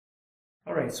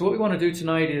All right, so what we want to do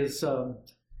tonight is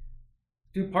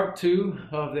do part two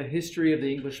of the history of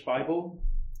the English Bible.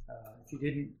 If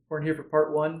you weren't here for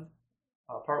part one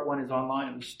is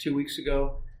online. It was 2 weeks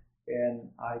ago, and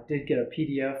I did get a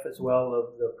PDF as well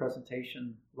of the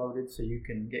presentation loaded, so you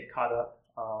can get caught up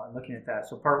in looking at that.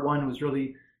 So part one was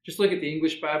really just look at the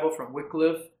English Bible from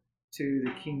Wycliffe to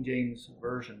the King James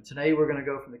Version. Today we're going to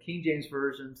go from the King James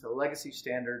Version to the Legacy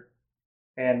Standard.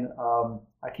 And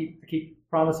I keep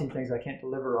promising things I can't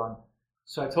deliver on.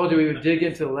 So I told you we would dig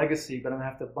into the legacy, but I'm going to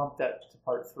have to bump that to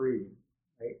part three.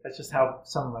 Right? That's just how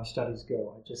some of my studies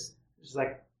go. It's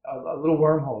like a little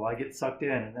wormhole. I get sucked in,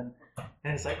 and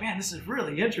it's like, man, this is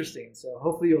really interesting. So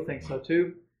hopefully you'll think so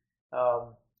too.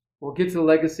 We'll get to the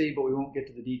legacy, but we won't get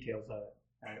to the details of it.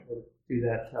 All right, we'll do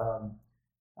that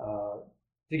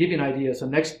to give you an idea. So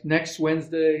next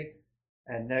Wednesday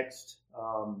and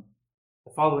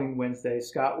the following Wednesday,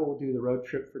 Scott will do the Road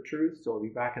Trip for Truth, so we'll be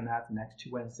back on that the next 2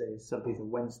 Wednesdays. So it'll be the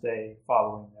Wednesday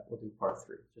following that we'll do part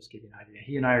three. Just give you an idea.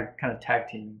 He and I are kind of tag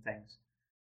teaming things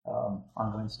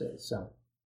on Wednesdays, so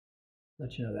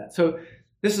let you know that. So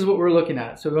this is what we're looking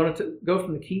at. So we wanted to go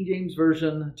from the King James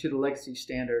Version to the Legacy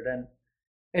Standard,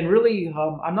 and really,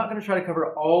 I'm not going to try to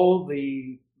cover all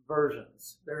the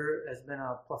versions. There has been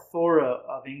a plethora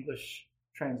of English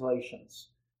translations.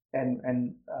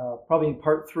 And probably in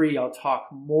part three, I'll talk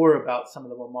more about some of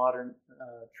the more modern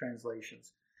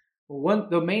translations.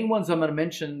 The main ones I'm going to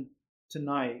mention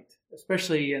tonight,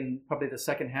 especially in probably the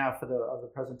second half of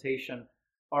the presentation,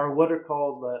 are what are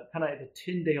called kind of the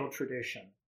Tyndale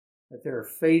tradition. That they're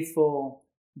faithful,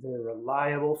 they're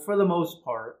reliable for the most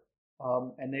part,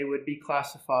 and they would be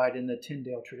classified in the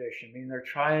Tyndale tradition. I mean, they're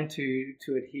trying to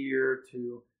adhere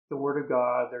to the Word of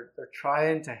God. They're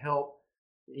trying to help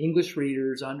English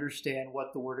readers understand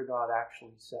what the Word of God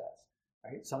actually says.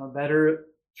 Right? Some are better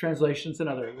translations than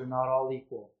others. They're not all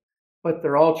equal. But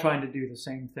they're all trying to do the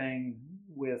same thing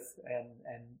with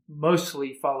and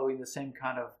mostly following the same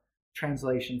kind of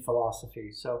translation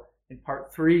philosophy. So in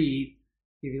part three,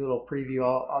 give you a little preview,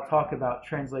 I'll talk about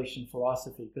translation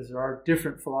philosophy, because there are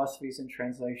different philosophies in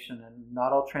translation, and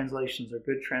not all translations are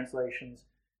good translations.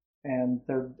 And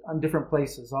they're on different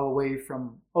places, all the way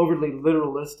from overly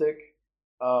literalistic,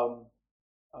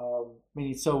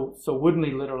 meaning so woodenly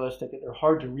literalistic that they're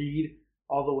hard to read,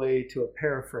 all the way to a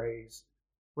paraphrase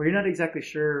where you're not exactly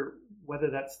sure whether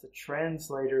that's the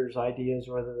translator's ideas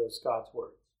or whether that's God's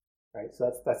words. Right?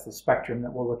 So that's the spectrum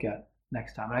that we'll look at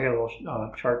next time. I got a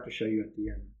little chart to show you at the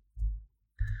end.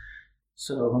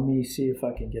 So let me see if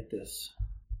I can get this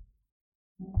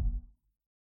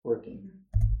working.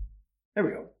 There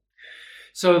we go.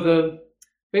 So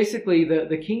basically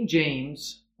the King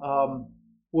James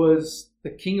was the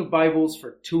king of Bibles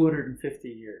for 250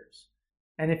 years.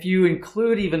 And if you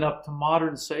include even up to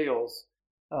modern sales,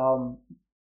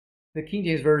 the King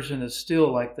James Version is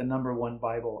still like the number one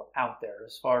Bible out there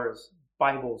as far as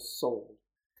Bibles sold.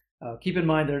 Keep in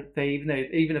mind that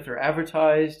even if they're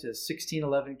advertised as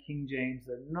 1611 King James,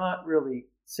 they're not really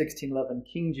 1611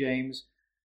 King James,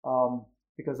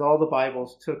 because all the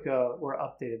Bibles were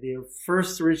updated. The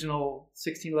first original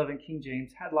 1611 King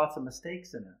James had lots of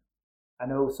mistakes in it. I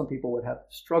know some people would have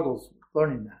struggles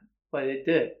learning that, but it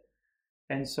did.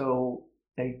 And so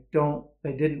they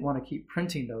didn't want to keep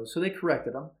printing those, so they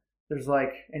corrected them. There's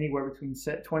like anywhere between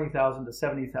 20,000 to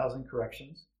 70,000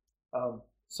 corrections,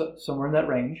 so somewhere in that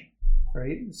range,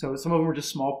 right? So some of them were just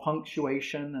small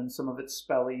punctuation, and some of it's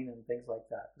spelling and things like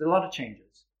that. There are a lot of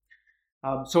changes.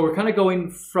 So we're kind of going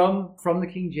from the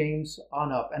King James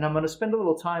on up, and I'm going to spend a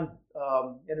little time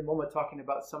in a moment talking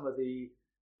about some of the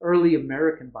early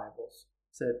American Bibles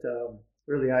that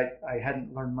really I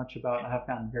hadn't learned much about, and I have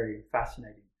found very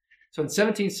fascinating. So in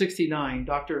 1769,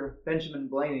 Dr. Benjamin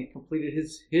Blaney completed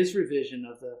his revision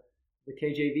of the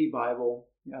KJV Bible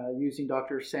using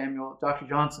Dr.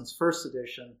 Johnson's first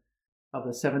edition of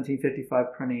the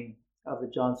 1755 printing of the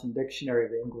Johnson Dictionary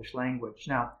of the English Language.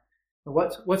 Now,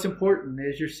 what's important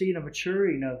is you're seeing a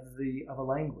maturing of a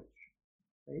language.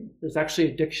 Right? There's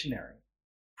actually a dictionary,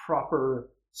 proper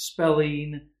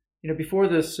spelling. Before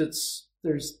this,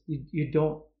 you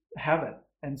don't have it,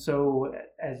 and so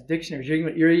as dictionaries,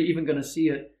 you're even going to see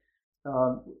it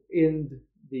in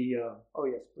the. Oh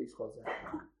yes, please close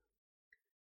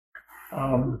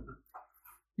that.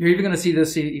 You're even going to see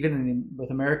this even with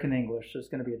American English. There's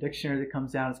going to be a dictionary that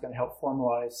comes down. It's going to help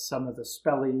formalize some of the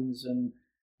spellings and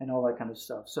all that kind of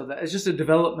stuff. So it's just a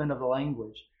development of the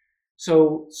language.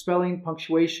 So spelling,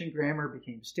 punctuation, grammar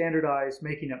became standardized,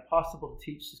 making it possible to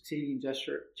teach succeeding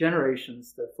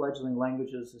generations the fledgling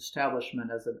language's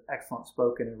establishment as an excellent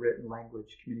spoken and written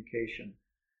language communication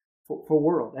for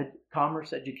world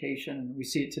commerce, education, and we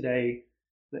see it today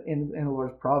in the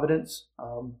Lord's providence,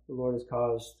 the Lord has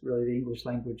caused really the English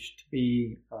language to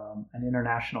be an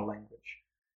international language.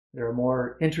 There are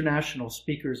more international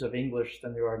speakers of English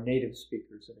than there are native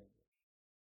speakers of English.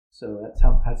 So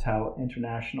that's how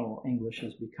international English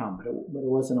has become, but it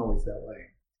wasn't always that way.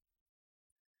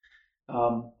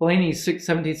 Blayney's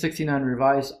 1769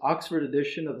 revised Oxford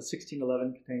edition of the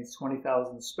 1611 contains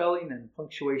 20,000 spelling and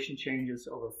punctuation changes,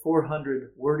 over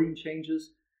 400 wording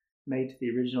changes made to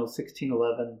the original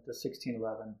 1611 to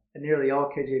 1611. And nearly all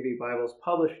KJV Bibles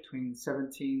published between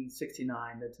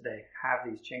 1769 and today have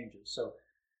these changes. So,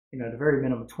 at a very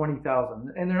minimum,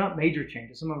 20,000. And they're not major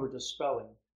changes. Some of them are just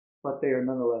spelling, but they are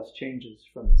nonetheless changes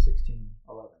from the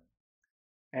 1611.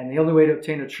 And the only way to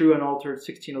obtain a true unaltered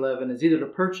 1611 is either to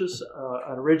purchase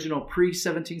an original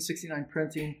pre-1769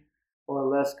 printing or a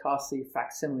less costly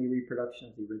facsimile reproduction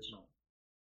of the original.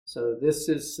 So this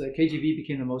is, KJV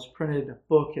became the most printed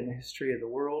book in the history of the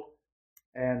world,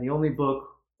 and the only book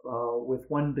with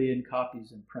 1 billion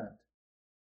copies in print.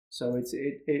 So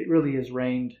it really has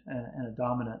reigned in a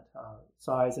dominant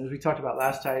size. And as we talked about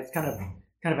last time, it's kind of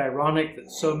ironic that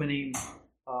so many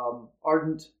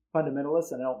ardent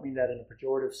fundamentalists, and I don't mean that in a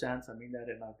pejorative sense, I mean that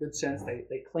in a good sense,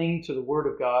 they cling to the Word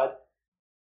of God,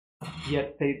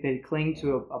 yet they cling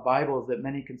to a Bible that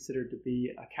many consider to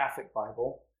be a Catholic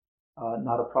Bible,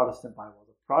 not a Protestant Bible.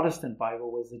 The Protestant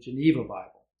Bible was the Geneva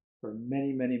Bible for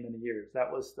many, many, many years.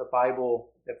 That was the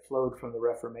Bible that flowed from the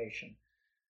Reformation.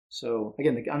 So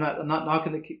again, I'm not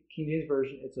knocking the King James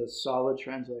Version. It's a solid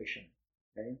translation.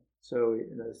 Okay, so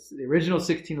the original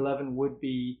 1611 would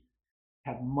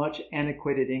have much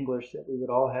antiquated English that we would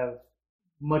all have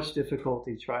much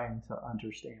difficulty trying to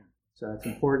understand. So it's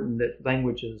important that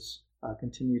languages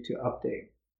continue to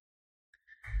update.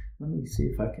 Let me see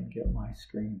if I can get my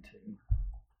screen to.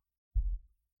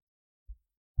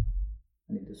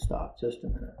 I need to stop just a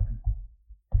minute.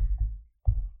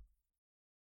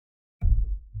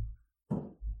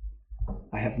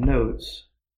 I have notes,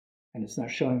 and it's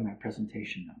not showing my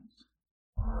presentation notes.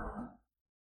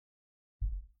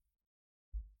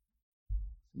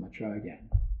 I'm going to try again.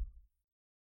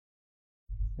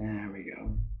 There we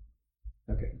go.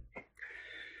 Okay.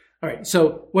 All right,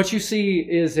 so what you see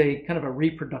is a kind of a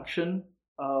reproduction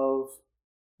of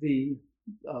the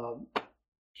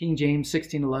King James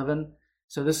 1611.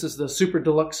 So this is the super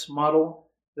deluxe model.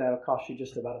 That'll cost you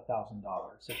just about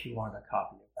 $1,000 if you wanted a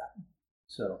copy of that.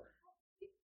 So,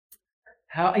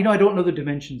 I don't know the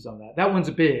dimensions on that. That one's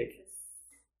big.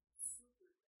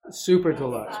 Super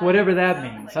deluxe, whatever that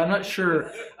means. I'm not sure.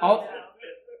 All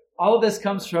of this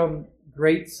comes from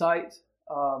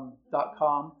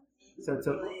greatsite.com. So it's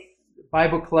a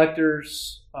Bible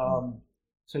collectors.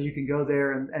 So you can go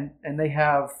there and they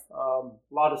have a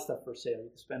lot of stuff for sale. You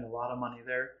can spend a lot of money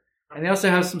there. And they also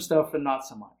have some stuff and not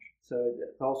so much. So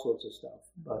it's all sorts of stuff.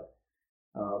 But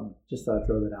just thought I'd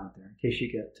throw that out there in case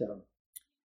you get,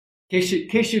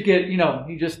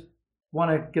 you just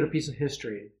want to get a piece of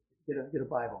history. Get a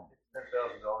Bible. $10,000.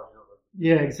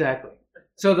 Yeah, exactly.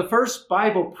 So the first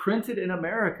Bible printed in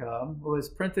America was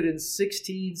printed in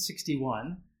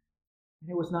 1661, and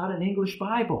it was not an English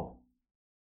Bible.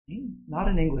 Not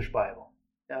an English Bible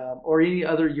or any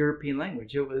other European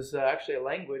language. It was actually a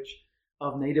language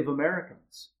of Native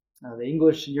Americans. The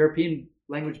English and European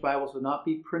language Bibles would not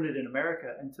be printed in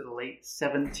America until the late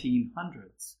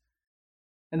 1700s.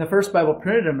 And the first Bible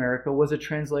printed in America was a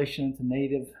translation into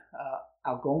Native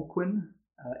Algonquin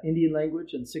Indian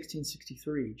language in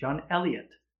 1663. John Eliot.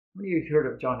 How many of you heard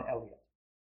of John Eliot?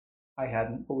 I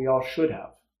hadn't, but we all should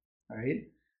have. All right.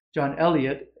 John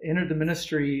Eliot entered the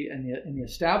ministry in the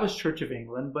established Church of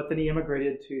England, but then he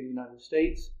immigrated to the United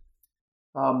States.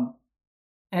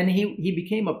 And he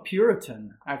became a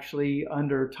Puritan, actually,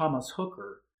 under Thomas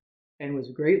Hooker, and was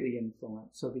greatly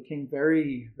influenced. So became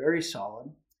very, very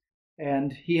solid.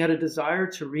 And he had a desire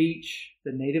to reach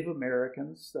the Native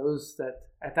Americans, those that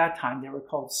at that time they were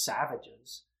called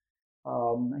savages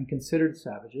and considered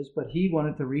savages, but he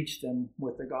wanted to reach them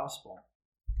with the gospel.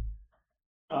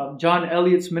 John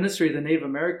Eliot's ministry to the Native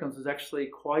Americans was actually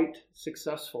quite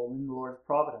successful in the Lord's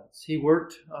providence. He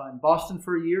worked in Boston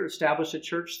for a year, established a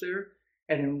church there,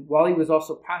 and while he was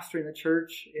also pastoring the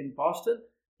church in Boston,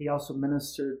 he also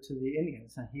ministered to the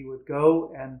Indians, and he would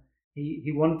go and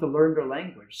he wanted to learn their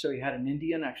language. So he had an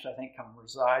Indian, actually, I think, come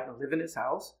reside and live in his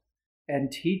house and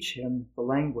teach him the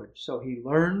language. So he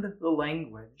learned the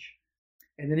language,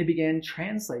 and then he began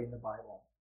translating the Bible.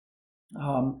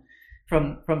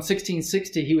 From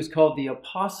 1660, he was called the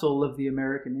Apostle of the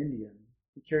American Indian.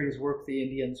 He carried his work with the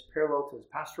Indians parallel to his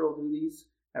pastoral duties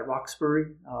at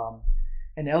Roxbury.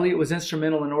 And Eliot was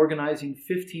instrumental in organizing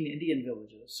 15 Indian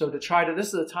villages. So this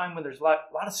is a time when there's a lot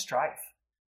of strife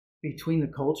between the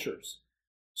cultures.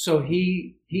 So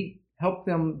he helped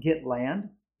them get land.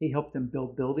 He helped them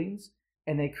build buildings.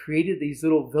 And they created these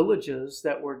little villages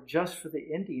that were just for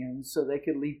the Indians so they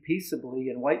could live peaceably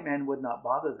and white men would not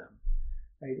bother them.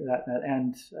 Right?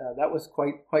 That was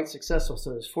quite successful. So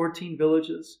there's 14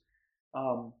 villages.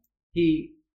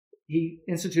 He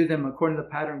instituted them according to the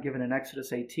pattern given in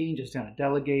Exodus 18, just down to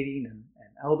delegating and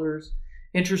elders.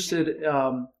 Interested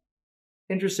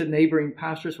neighboring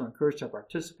pastors were encouraged to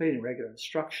participate in regular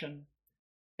instruction.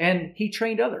 And he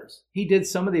trained others. He did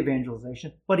some of the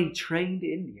evangelization, but he trained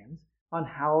Indians on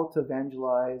how to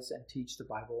evangelize and teach the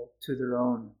Bible to their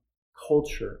own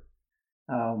culture.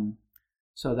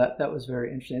 So that was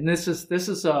very interesting. And this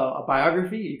is a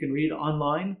biography. You can read it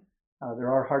online.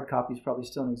 There are hard copies probably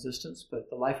still in existence, but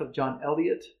The Life of John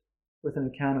Eliot with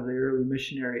an account of the early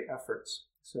missionary efforts.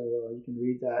 So you can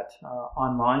read that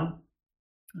online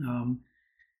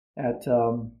at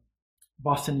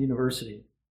Boston University.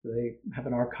 They have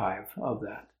an archive of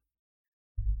that.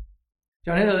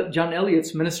 John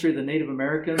Eliot's ministry to the Native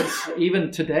Americans,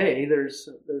 even today, there's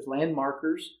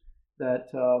landmarkers that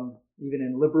even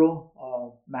in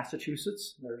liberal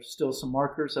Massachusetts, there's still some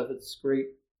markers of its great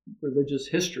religious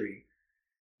history.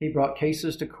 He brought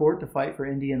cases to court to fight for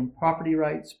Indian property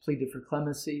rights, pleaded for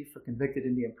clemency for convicted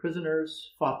Indian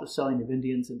prisoners, fought the selling of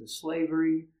Indians into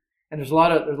slavery, and there's a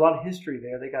lot of history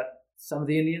there. Some of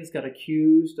the Indians got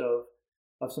accused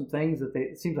of some things that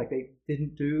it seems like they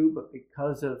didn't do, but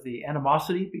because of the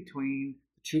animosity between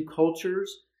the two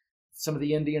cultures, some of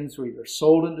the Indians were either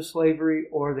sold into slavery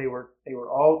or they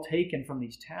were all taken from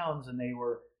these towns and they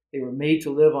were made to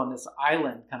live on this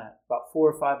island, kind of about 4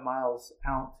 or 5 miles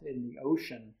out in the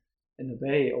ocean, in the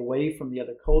bay, away from the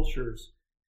other cultures.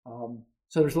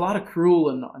 So there's a lot of cruel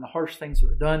and harsh things that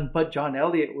were done, but John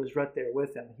Eliot was right there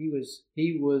with them. He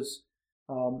was.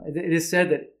 It is said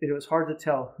that it was hard to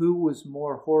tell who was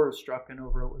more horror-stricken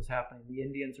over what was happening, the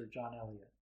Indians or John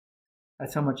Eliot.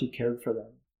 That's how much he cared for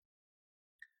them.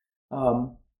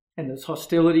 And those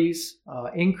hostilities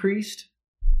increased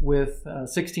with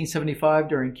 1675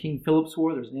 during King Philip's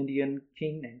War. There's an Indian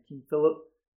king named King Philip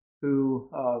who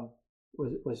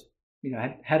was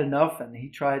had enough, and he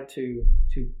tried to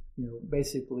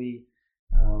basically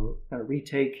kind of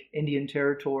retake Indian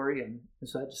territory, and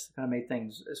so that just kind of made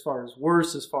things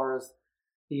worse as far as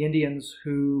the Indians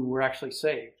who were actually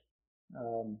saved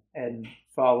and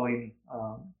following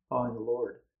the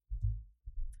Lord.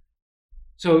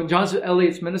 So John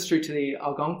Eliot's ministry to the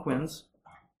Algonquins,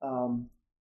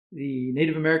 the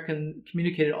Native American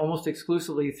communicated almost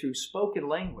exclusively through spoken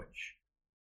language.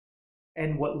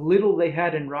 And what little they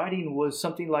had in writing was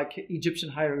something like Egyptian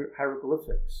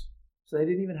hieroglyphics. So they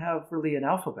didn't even have really an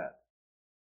alphabet.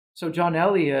 So John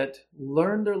Eliot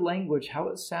learned their language, how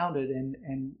it sounded,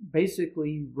 and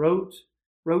basically wrote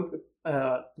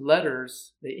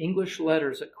letters, the English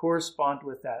letters that correspond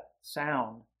with that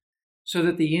sound, so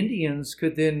that the Indians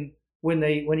could then, when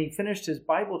he finished his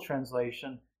Bible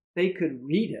translation, they could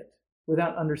read it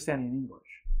without understanding English.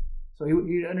 So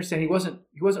you understand, he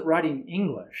wasn't writing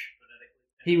English.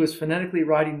 He was phonetically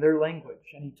writing their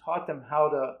language, and he taught them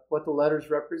what the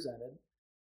letters represented,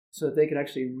 so that they could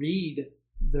actually read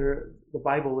the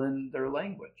Bible in their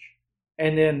language,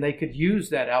 and then they could use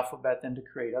that alphabet then to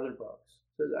create other books.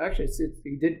 So actually,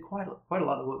 he did quite a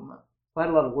lot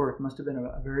of work. Must have been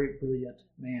a very brilliant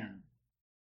man.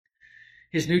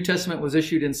 His New Testament was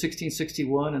issued in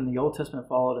 1661, and the Old Testament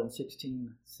followed in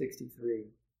 1663.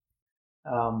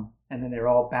 And then they're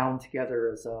all bound together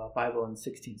as a Bible in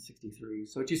 1663.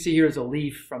 So what you see here is a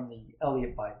leaf from the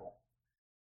Eliot Bible.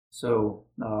 So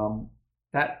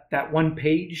that one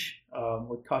page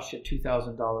would cost you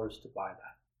 $2,000 to buy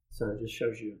that. So it just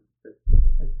shows you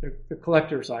they're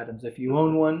collector's items. If you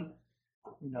own one,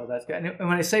 that's good. And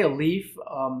when I say a leaf,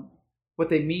 what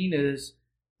they mean is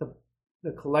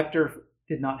the collector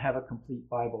did not have a complete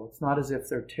Bible. It's not as if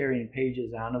they're tearing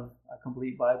pages out of a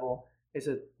complete Bible. Is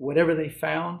that whatever they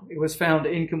found, it was found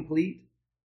incomplete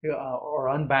or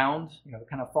unbound,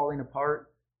 kind of falling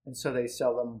apart, and so they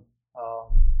sell them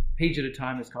page at a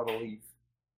time. It's called a leaf.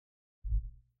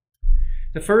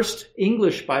 The first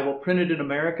English Bible printed in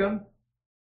America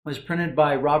was printed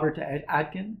by Robert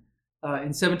Atkin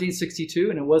in 1762,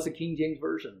 and it was a King James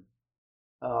Version.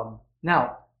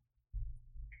 Now,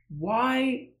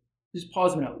 why? Just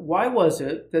pause a minute. Why was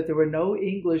it that there were no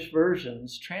English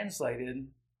versions translated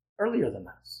earlier than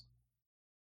this?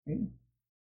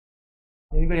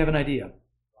 Anybody have an idea?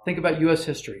 Think about U.S.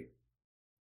 history.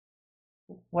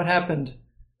 What happened?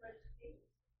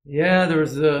 Yeah, there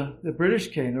was the British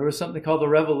came. There was something called the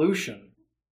Revolution,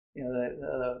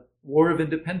 the War of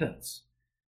Independence,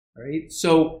 right?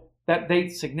 So that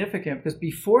date's significant because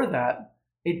before that,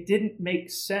 it didn't make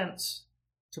sense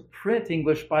to print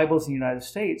English Bibles in the United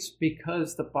States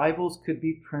because the Bibles could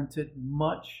be printed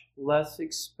much less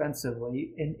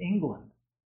expensively in England,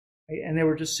 right? And they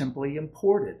were just simply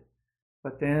imported.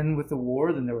 But then with the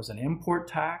war, then there was an import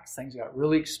tax. Things got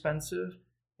really expensive.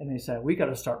 And they said, we got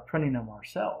to start printing them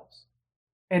ourselves.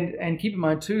 And keep in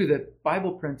mind, too, that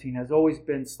Bible printing has always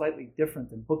been slightly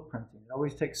different than book printing. It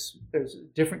always there's a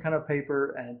different kind of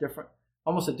paper and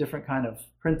almost a different kind of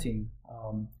printing.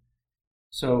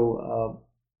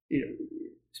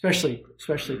 Especially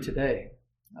today.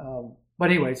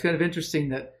 But anyway, it's kind of interesting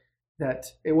that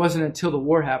it wasn't until the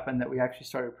war happened that we actually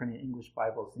started printing English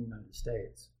Bibles in the United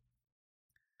States.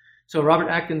 So Robert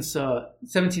Atkins'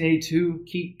 1782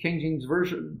 King James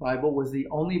Version Bible was the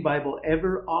only Bible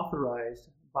ever authorized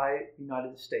by the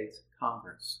United States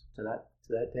Congress. To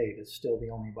that date, it's still the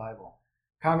only Bible.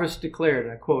 Congress declared,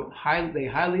 and I quote, they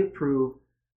highly approve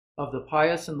of the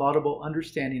pious and laudable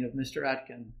understanding of Mr.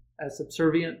 Atkins as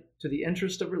subservient to the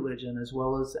interest of religion, as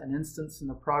well as an instance in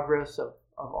the progress of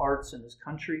arts in his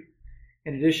country.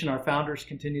 In addition, our founders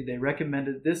continued, they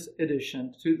recommended this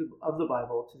edition of the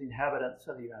Bible to the inhabitants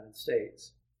of the United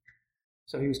States.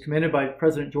 So he was commended by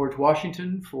President George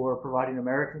Washington for providing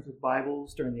Americans with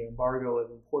Bibles during the embargo of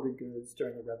imported goods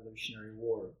during the Revolutionary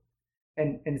War.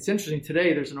 And it's interesting,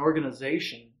 today there's an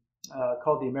organization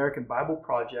called the American Bible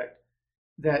Project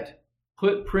that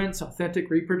prints authentic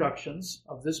reproductions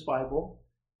of this Bible,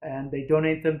 and they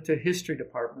donate them to history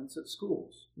departments at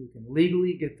schools. You can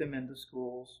legally get them into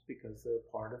schools because they're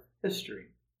part of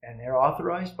history, and they're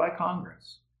authorized by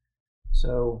Congress.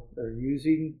 So they're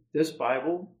using this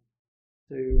Bible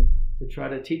to try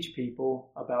to teach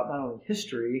people about not only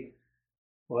history,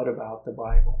 but about the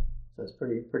Bible. So it's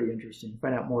pretty interesting.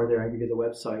 Find out more there. I give you the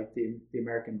website,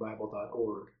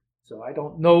 theamericanbible.org. So I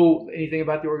don't know anything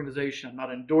about the organization. I'm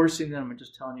not endorsing them. I'm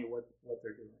just telling you what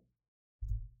they're doing.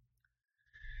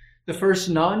 The first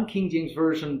non-King James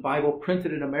Version Bible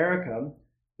printed in America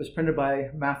was printed by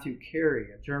Matthew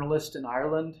Carey, a journalist in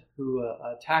Ireland who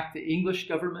attacked the English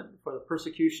government for the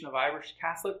persecution of Irish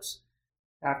Catholics.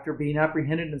 After being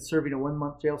apprehended and serving a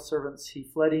 1-month jail sentence, he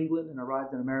fled England and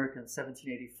arrived in America in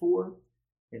 1784.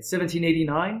 In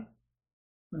 1789,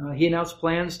 he announced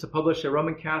plans to publish a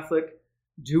Roman Catholic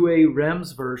Douay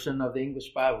Rheims version of the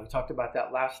English Bible. We talked about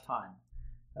that last time.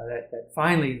 That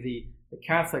finally the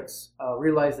Catholics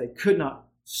realized they could not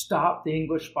stop the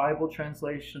English Bible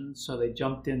translation, so they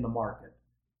jumped in the market.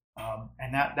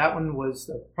 And that one was,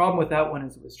 the problem with that one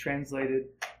is it was translated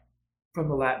from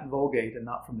the Latin Vulgate and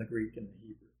not from the Greek and the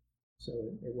Hebrew. So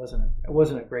it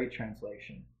wasn't a great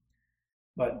translation.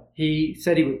 But he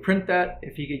said he would print that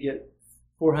if he could get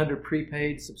 400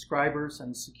 prepaid subscribers,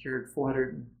 and secured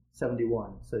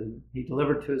 471. So he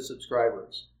delivered to his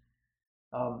subscribers.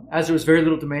 As there was very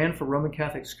little demand for Roman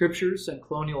Catholic scriptures in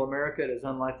colonial America, it is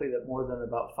unlikely that more than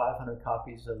about 500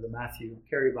 copies of the Matthew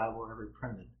Carey Bible were ever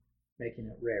printed, making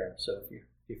it rare. So if you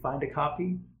find a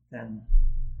copy, then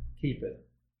keep it.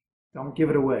 Don't give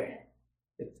it away.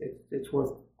 It's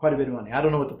worth quite a bit of money. I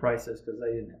don't know what the price is because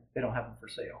they don't have them for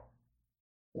sale.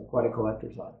 They're quite a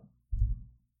collector's item.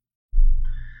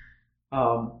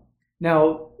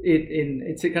 Now,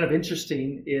 it's kind of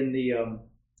interesting in the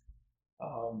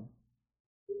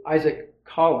Isaac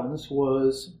Collins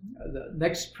was the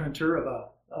next printer of a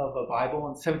Bible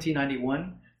in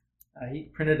 1791. He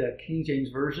printed a King James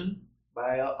Version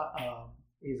by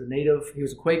he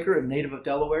was a Quaker, a native of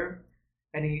Delaware,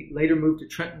 and he later moved to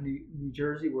Trenton, New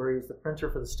Jersey, where he was the printer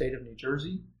for the state of New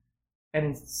Jersey. And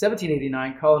in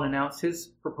 1789, Collins announced his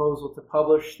proposal to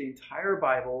publish the entire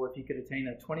Bible if he could attain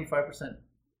a 25%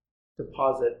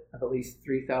 deposit of at least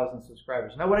 3,000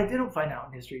 subscribers. Now, what I didn't find out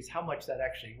in history is how much that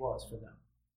actually was for them,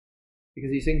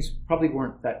 because these things probably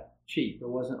weren't that cheap. It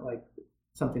wasn't like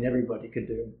something everybody could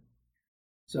do.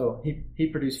 So he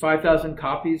produced 5,000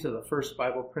 copies of the first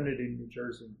Bible printed in New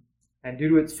Jersey. And due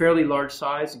to its fairly large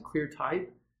size and clear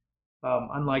type,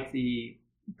 unlike the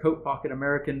coat pocket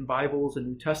American Bibles and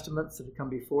New Testaments that had come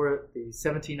before it, the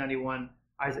 1791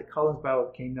 Isaac Collins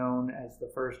Bible became known as the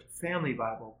first family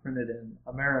Bible printed in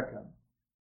America.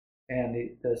 And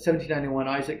the 1791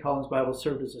 Isaac Collins Bible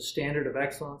served as a standard of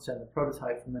excellence and the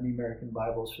prototype for many American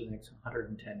Bibles for the next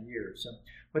 110 years. So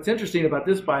what's interesting about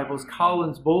this Bible is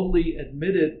Collins boldly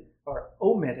admitted or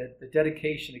omitted the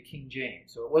dedication to King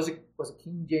James. So it was a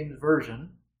King James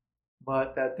version,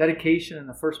 but that dedication in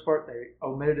the first part, they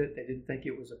omitted it. They didn't think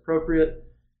it was appropriate,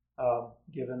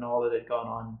 given all that had gone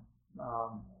on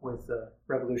with the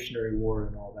Revolutionary War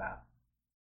and all that.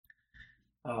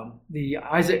 The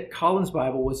Isaac Collins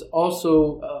Bible was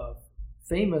also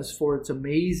famous for its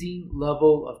amazing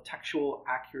level of textual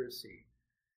accuracy.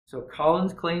 So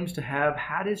Collins claims to have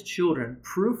had his children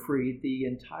proofread the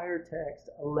entire text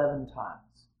 11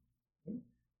 times.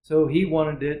 So he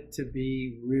wanted it to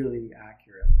be really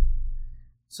accurate.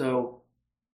 So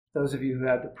those of you who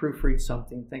had to proofread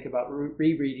something, think about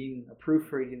rereading or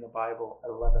proofreading the Bible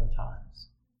 11 times.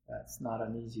 That's not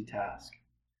an easy task.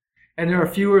 And there are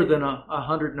fewer than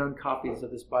 100 known copies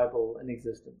of this Bible in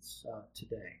existence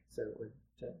today. So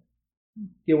to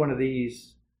get one of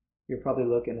these, you're probably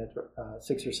looking at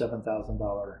 $6,000 or $7,000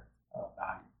 value.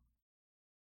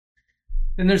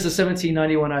 Then there's the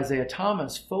 1791 Isaiah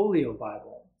Thomas Folio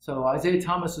Bible. So Isaiah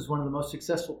Thomas is one of the most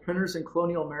successful printers in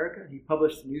colonial America. He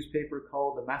published a newspaper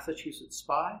called the Massachusetts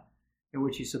Spy, in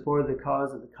which he supported the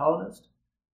cause of the colonists.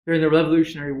 During the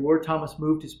Revolutionary War, Thomas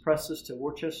moved his presses to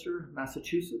Worcester,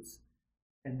 Massachusetts.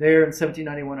 And there in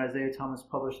 1791, Isaiah Thomas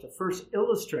published the first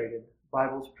illustrated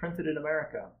Bibles printed in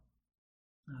America.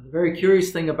 The very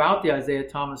curious thing about the Isaiah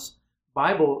Thomas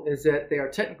Bible is that they are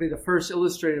technically the first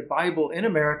illustrated Bible in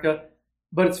America,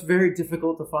 but it's very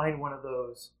difficult to find one of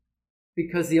those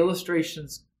because the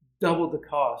illustrations doubled the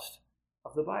cost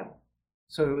of the Bible.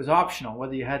 So it was optional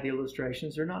whether you had the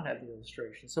illustrations or not have the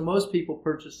illustrations. So most people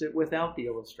purchased it without the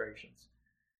illustrations.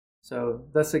 So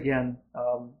thus again,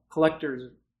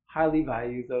 collectors highly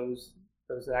value those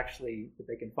actually that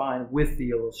they can find with the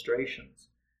illustrations.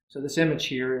 So this image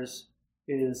here is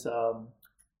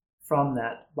from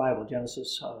that Bible,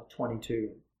 Genesis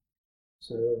 22.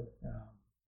 So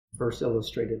first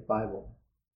illustrated Bible.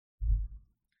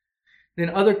 Then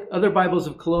other Bibles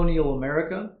of colonial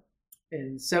America.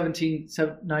 In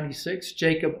 1796,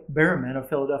 Jacob Berriman of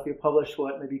Philadelphia published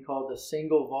what may be called the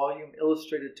single volume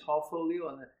illustrated tall folio.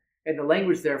 And the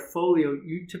language there, folio,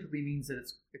 typically means that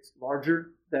it's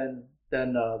larger than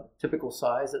typical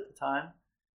size at the time.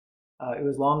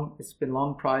 It's been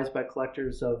long prized by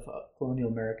collectors of colonial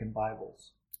American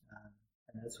Bibles.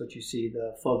 And that's what you see,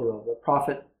 the folio of the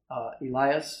prophet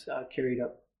Elijah carried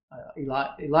up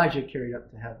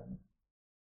to heaven.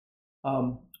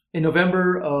 In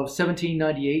November of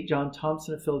 1798, John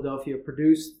Thompson of Philadelphia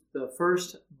produced the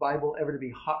first Bible ever to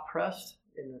be hot pressed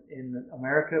in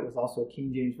America. It was also a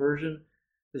King James Version.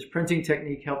 This printing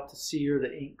technique helped to sear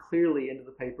the ink clearly into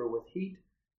the paper with heat,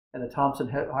 and the Thompson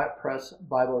hot press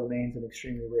Bible remains an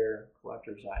extremely rare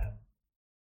collector's item.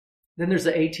 Then there's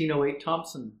the 1808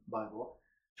 Thompson Bible.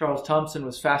 Charles Thompson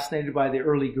was fascinated by the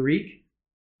early Greek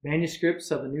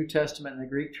manuscripts of the New Testament and the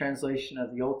Greek translation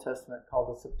of the Old Testament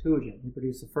called the Septuagint. He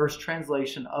produced the first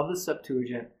translation of the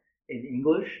Septuagint in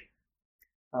English.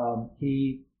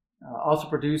 He also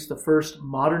produced the first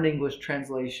modern English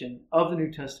translation of the New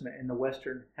Testament in the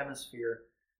Western Hemisphere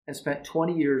and spent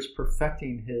 20 years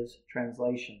perfecting his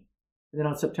translation. And then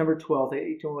on September 12,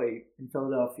 1808, in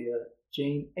Philadelphia,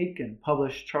 Jane Aitken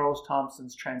published Charles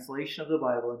Thompson's translation of the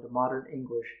Bible into modern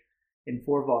English in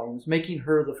 4 volumes, making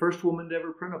her the first woman to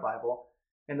ever print a Bible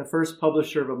and the first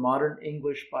publisher of a modern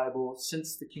English Bible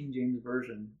since the King James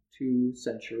Version 2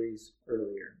 centuries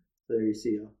earlier. So there you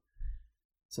see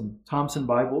some Thompson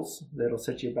Bibles that'll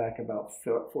set you back about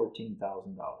 $14,000.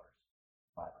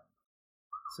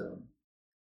 So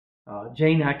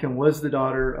Jane Aitken was the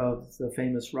daughter of the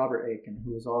famous Robert Aitken,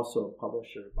 who was also a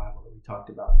publisher of Bible that we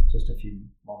talked about just a few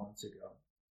moments ago.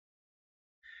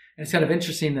 And it's kind of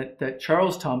interesting that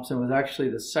Charles Thompson was actually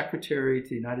the secretary to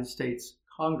the United States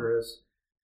Congress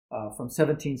from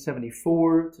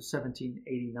 1774 to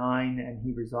 1789, and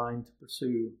he resigned to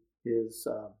pursue his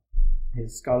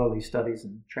scholarly studies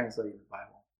and translating the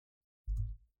Bible.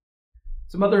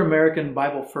 Some other American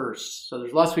Bible firsts. So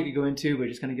there's lots we could go into, but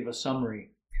just going to give a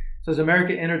summary. So as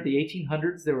America entered the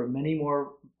 1800s, there were many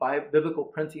more biblical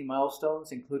printing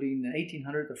milestones, including in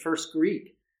 1800, the first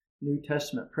Greek New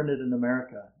Testament printed in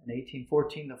America. In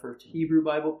 1814, the first Hebrew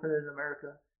Bible printed in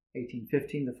America.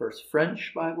 1815, the first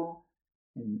French Bible.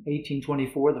 In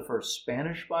 1824, the first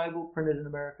Spanish Bible printed in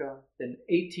America. Then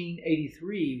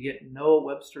 1883, you get Noah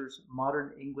Webster's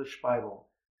Modern English Bible.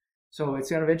 So it's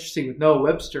kind of interesting with Noah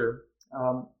Webster,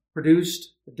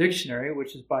 produced a dictionary,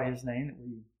 which is by his name, that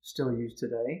we still use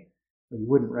today. But you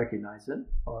wouldn't recognize it,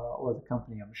 or the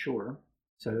company, I'm sure.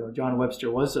 So John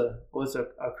Webster was a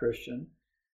Christian.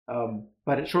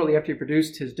 But shortly after he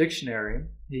produced his dictionary,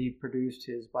 he produced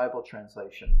his Bible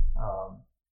translation.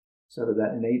 So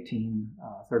that in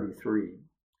 1833.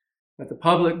 But the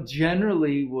public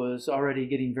generally was already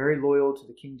getting very loyal to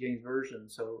the King James Version,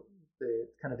 so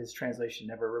his translation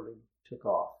never really took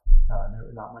off. There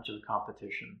was not much of a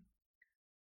competition.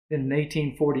 Then in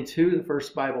 1842, the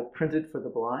first Bible printed for the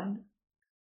blind.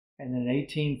 And then in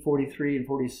 1843 and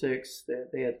 46,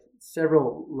 they had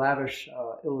several lavish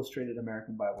illustrated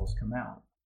American Bibles come out.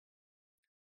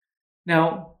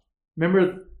 Now,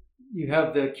 remember, you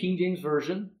have the King James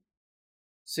Version,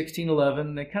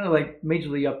 1611. They kind of like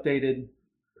majorly updated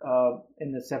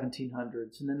in the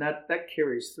 1700s, and then that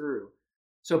carries through.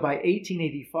 So by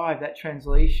 1885, that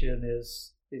translation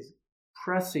is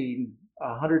pressing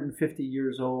 150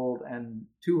 years old and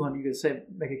 200. You could say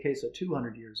make a case of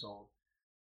 200 years old.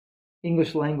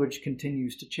 English language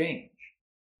continues to change,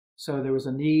 so there was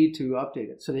a need to update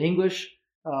it. So the English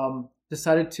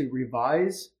decided to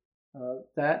revise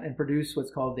that and produce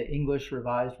what's called the English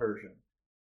Revised Version.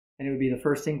 And it would be the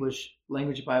first English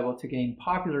language Bible to gain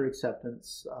popular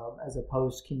acceptance as a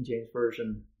post-King James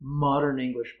Version modern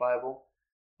English Bible.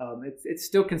 It's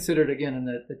still considered, again, in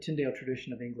the Tyndale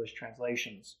tradition of English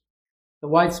translations. The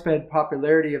widespread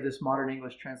popularity of this modern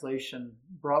English translation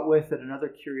brought with it another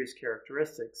curious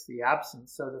characteristics, the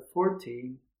absence of the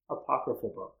 14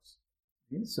 apocryphal books.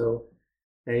 And so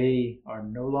they are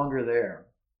no longer there.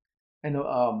 And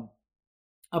up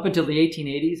until the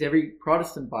 1880s, every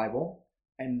Protestant Bible,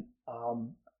 and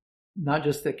not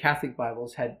just the Catholic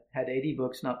Bibles, had 80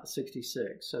 books, not the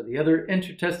 66. So the other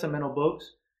intertestamental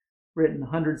books, written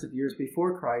hundreds of years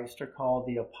before Christ, are called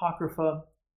the Apocrypha.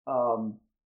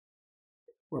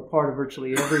 Were part of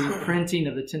virtually every printing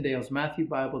of the Tyndale's Matthew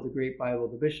Bible, the Great Bible,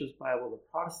 the Bishop's Bible, the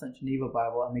Protestant Geneva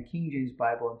Bible, and the King James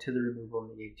Bible until the removal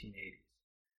in the 1880s.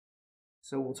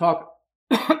 So we'll talk,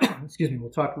 we'll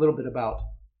talk a little bit about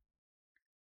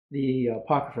the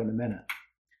Apocrypha in a minute.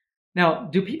 Now,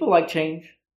 do people like change?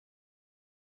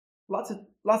 Lots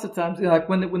of times, like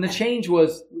when the change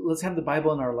was, let's have the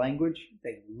Bible in our language,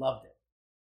 they loved it.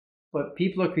 But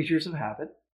people are creatures of habit,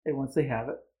 and once they have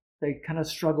it, they kind of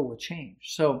struggle with change.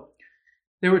 So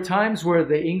there were times where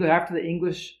after the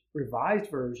English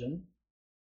Revised Version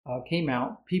came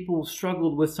out, people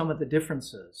struggled with some of the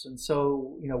differences. And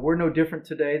so, we're no different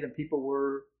today than people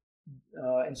were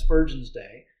in Spurgeon's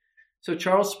day. So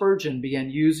Charles Spurgeon began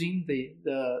using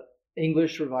the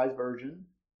English Revised Version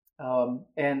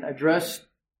and addressed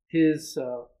his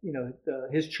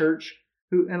church,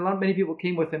 many people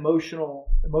came with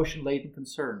emotion-laden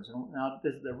concerns. And now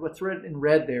what's read in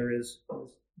red there is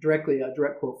directly a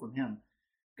direct quote from him.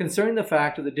 Concerning the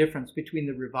fact of the difference between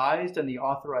the revised and the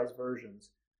authorized versions,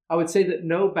 I would say that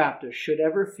no Baptist should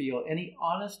ever feel any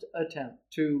honest attempt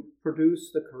to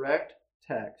produce the correct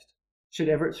text, should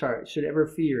ever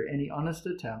fear any honest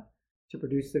attempt to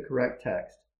produce the correct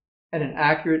text and an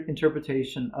accurate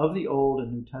interpretation of the Old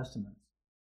and New Testaments.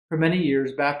 For many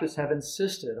years, Baptists have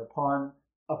insisted upon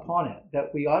it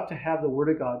that we ought to have the Word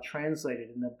of God translated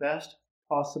in the best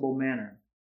possible manner,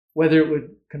 whether it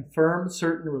would confirm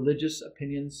certain religious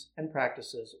opinions and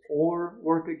practices or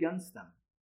work against them.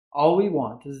 All we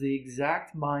want is the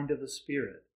exact mind of the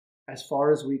Spirit, as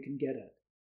far as we can get it.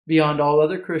 Beyond all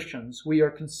other Christians, we are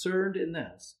concerned in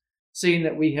this, seeing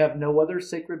that we have no other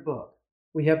sacred book,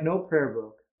 we have no prayer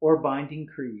book, or binding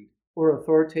creed, or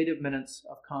authoritative minutes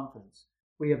of conference.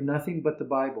 We have nothing but the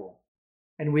Bible,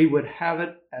 and we would have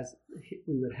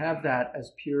that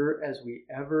as pure as we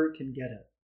ever can get it.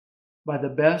 By the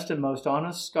best and most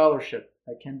honest scholarship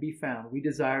that can be found, we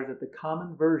desire that the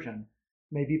common version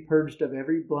may be purged of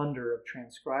every blunder of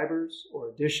transcribers or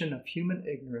addition of human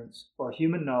ignorance or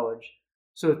human knowledge,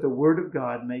 so that the Word of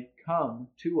God may come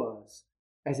to us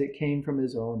as it came from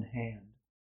His own hand.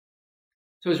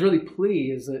 So his really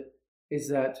plea is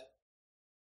that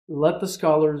let the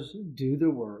scholars do the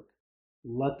work,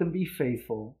 let them be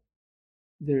faithful.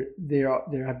 There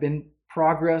have been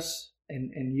progress,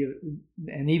 and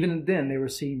even then they were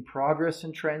seeing progress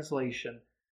in translation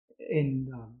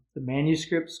in the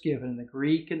manuscripts given, the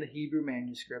Greek and the Hebrew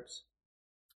manuscripts.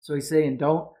 So he's saying,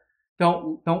 don't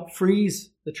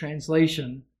freeze the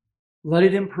translation. Let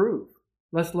it improve.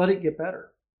 Let's let it get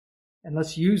better, and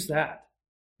let's use that,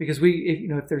 because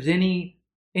if there's any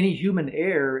human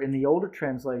error in the older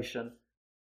translation,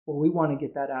 well, we want to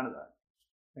get that out of that.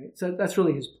 Right? So that's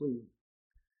really his plea.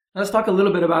 Let's talk a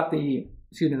little bit about the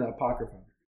Apocrypha.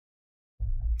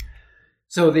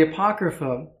 So the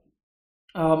Apocrypha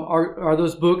are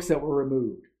those books that were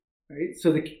removed. Right?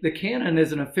 So the canon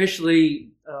is an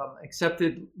officially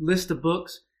accepted list of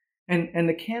books, and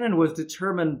the canon was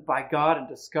determined by God and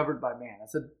discovered by man.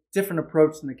 It's a different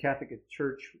approach than the Catholic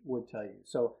Church would tell you.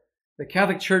 So the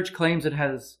Catholic Church claims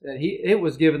it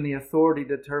was given the authority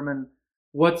to determine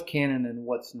what's canon and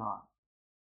what's not.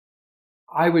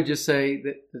 I would just say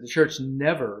that the Church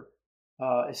never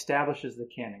establishes the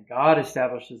canon. God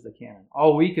establishes the canon.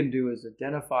 All we can do is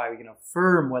identify, we can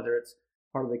affirm whether it's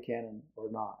part of the canon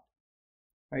or not.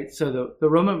 Right? So the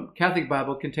Roman Catholic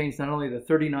Bible contains not only the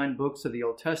 39 books of the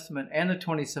Old Testament and the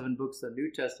 27 books of the New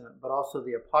Testament, but also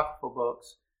the apocryphal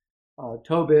books,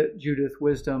 Tobit, Judith,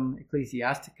 Wisdom,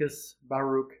 Ecclesiasticus,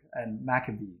 Baruch, and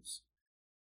Maccabees.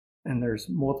 And there's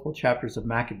multiple chapters of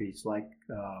Maccabees, like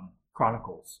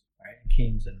Chronicles, right?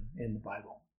 Kings in the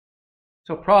Bible.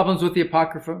 So problems with the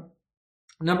Apocrypha.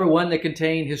 Number one, they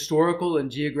contain historical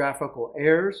and geographical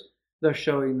errors, thus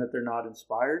showing that they're not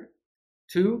inspired.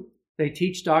 Two, they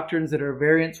teach doctrines that are at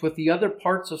variance with the other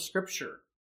parts of Scripture.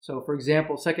 So, for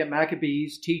example, 2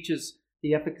 Maccabees teaches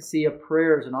the efficacy of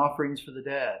prayers and offerings for the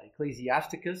dead.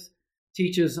 Ecclesiasticus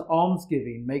teaches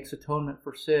almsgiving makes atonement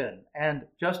for sin and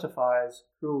justifies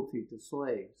cruelty to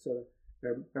slaves. So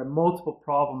there are multiple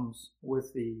problems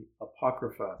with the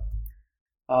Apocrypha.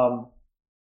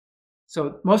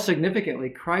 So most significantly,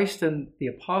 Christ and the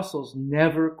apostles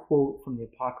never quote from the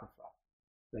Apocrypha.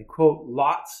 They quote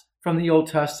lots from the Old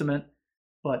Testament,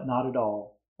 but not at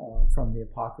all from the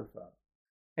Apocrypha.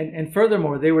 And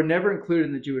furthermore, they were never included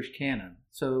in the Jewish canon.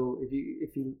 So if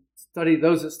you study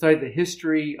those that study the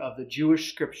history of the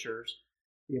Jewish scriptures,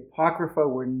 the Apocrypha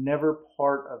were never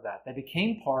part of that. They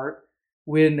became part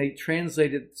when they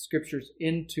translated the scriptures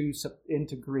into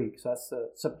Greek. So that's the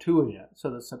Septuagint.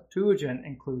 So the Septuagint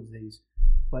includes these,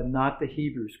 but not the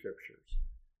Hebrew scriptures.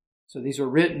 So these are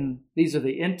what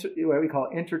we call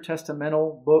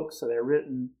intertestamental books. So they're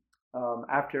written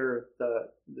after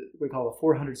we call the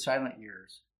 400 silent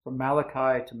years, from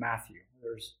Malachi to Matthew.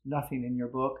 There's nothing in your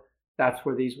book. That's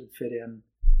where these would fit in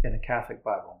a Catholic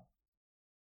Bible.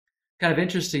 Kind of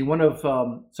interesting.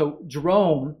 So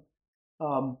Jerome,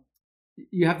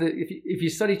 you have if you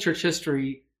study church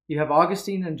history, you have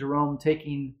Augustine and Jerome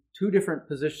taking two different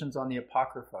positions on the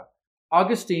Apocrypha.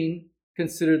 Augustine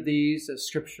considered these as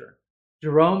scripture.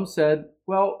 Jerome said,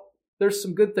 well, there's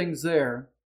some good things there,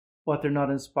 but they're not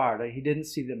inspired. He didn't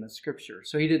see them as scripture.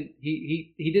 So he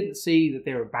didn't see that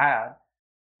they were bad,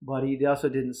 but he also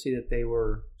didn't see that they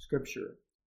were scripture.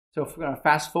 So if we're going to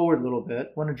fast forward a little bit,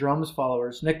 one of Jerome's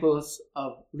followers, Nicholas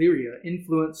of Lyria,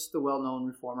 influenced the well-known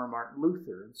reformer Martin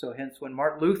Luther. And so hence when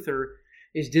Martin Luther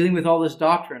is dealing with all this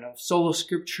doctrine of sola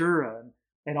scriptura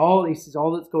and all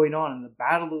that's going on in the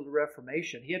battle of the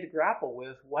Reformation, he had to grapple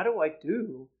with, what do I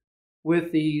do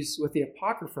with the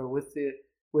Apocrypha,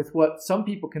 with what some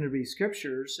people consider to be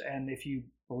scriptures, and if you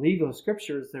believe those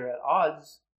scriptures, they're at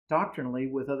odds doctrinally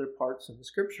with other parts of the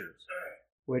scriptures,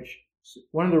 which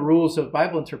one of the rules of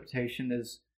Bible interpretation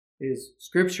is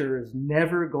scripture is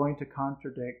never going to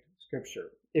contradict scripture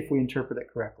if we interpret it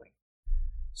correctly.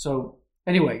 So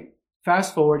anyway,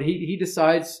 fast forward, he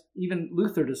decides, even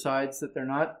Luther decides that they're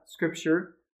not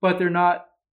scripture, but they're not,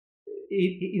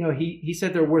 he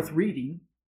said they're worth reading.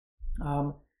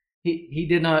 He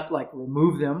did not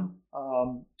remove them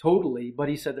totally, but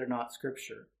he said they're not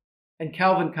scripture. And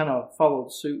Calvin kind of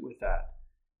followed suit with that.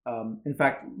 In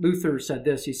fact, Luther said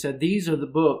this. He said, these are the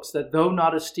books that, though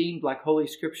not esteemed like holy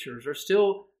scriptures, are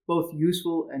still both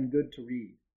useful and good to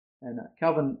read. And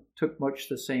Calvin took much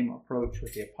the same approach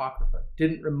with the Apocrypha.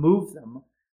 Didn't remove them.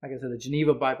 Like I said, the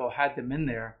Geneva Bible had them in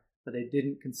there, but they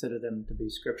didn't consider them to be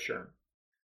scripture.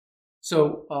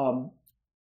 So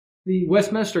the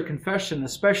Westminster Confession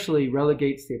especially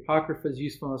relegates the Apocrypha's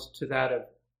usefulness to that of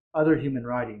other human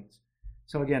writings.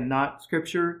 So again, not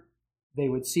scripture. They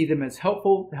would see them as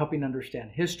helpful, helping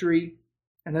understand history.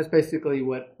 And that's basically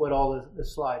what all the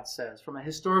slide says. From a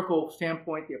historical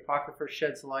standpoint, the Apocrypha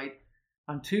sheds light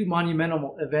on two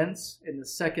monumental events in the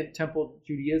Second Temple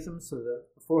Judaism, so the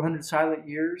 400 silent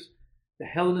years, the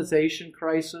Hellenization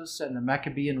crisis, and the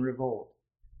Maccabean revolt.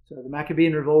 So the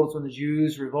Maccabean revolt is when the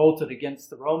Jews revolted against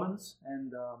the Romans,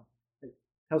 and it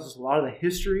tells us a lot of the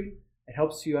history. It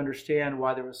helps you understand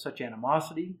why there was such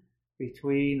animosity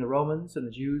between the Romans and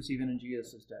the Jews, even in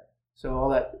Jesus' day. So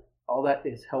all that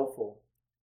is helpful,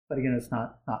 but again, it's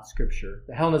not scripture.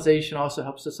 The Hellenization also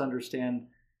helps us understand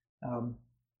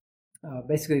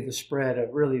basically the spread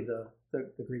of really the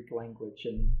Greek language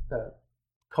and the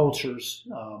cultures.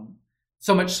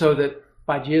 So much so that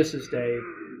by Jesus' day,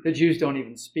 the Jews don't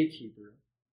even speak Hebrew.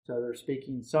 So they're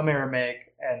speaking some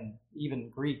Aramaic and even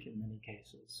Greek in many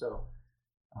cases. So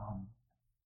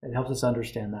it helps us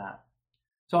understand that.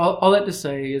 So all that to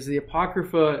say is the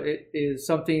Apocrypha is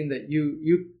something that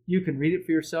you can read it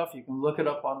for yourself. You can look it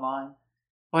up online,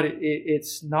 but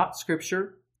it's not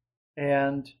scripture,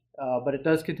 and but it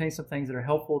does contain some things that are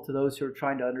helpful to those who are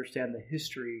trying to understand the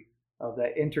history of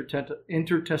that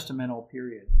intertestamental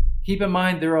period. Keep in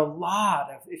mind, there are a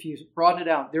lot of, if you broaden it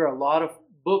out, there are a lot of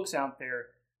books out there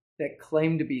that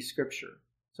claim to be scripture.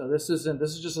 So this is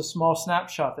just a small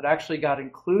snapshot that actually got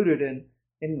included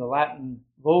in the Latin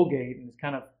Vulgate and is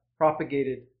kind of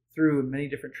propagated through in many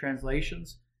different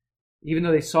translations. Even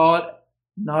though they saw it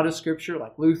not as scripture,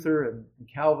 like Luther and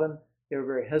Calvin, they were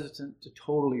very hesitant to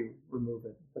totally remove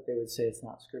it, but they would say it's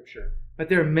not scripture. But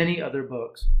there are many other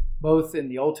books, both in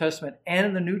the Old Testament and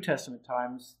in the New Testament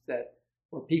times, that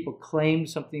where people claimed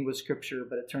something was scripture,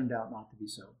 but it turned out not to be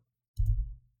so.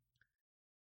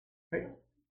 Right?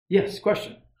 Yes,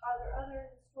 question. Are there other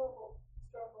historical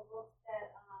books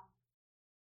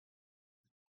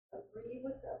that agree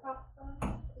with the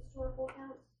Apocrypha historical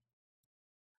accounts?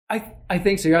 I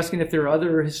think so. You're asking if there are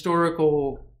other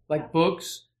historical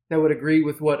books that would agree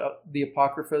with what the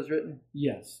Apocrypha has written?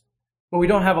 Yes. But we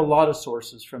don't have a lot of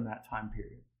sources from that time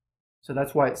period. So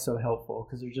that's why it's so helpful,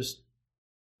 because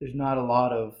there's not a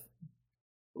lot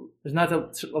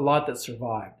that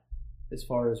survived as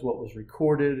far as what was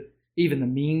recorded, even the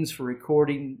means for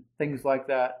recording, things like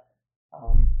that.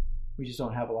 We just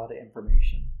don't have a lot of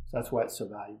information. So that's why it's so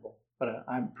valuable. But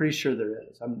I'm pretty sure there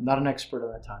is. I'm not an expert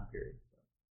on that time period.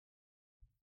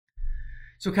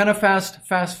 So kind of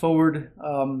fast forward,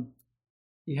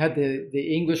 you had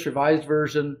the English Revised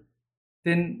Version.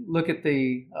 Then look at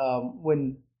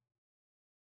when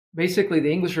basically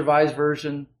the English Revised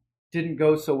Version didn't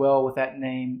go so well with that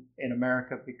name in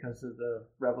America because of the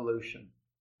Revolution.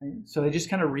 So they just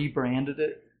kind of rebranded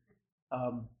it.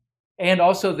 And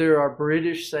also there are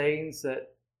British sayings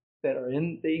that are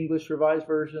in the English Revised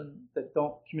Version that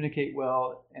don't communicate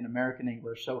well in American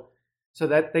English. So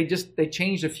that they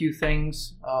changed a few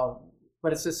things,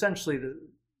 but it's essentially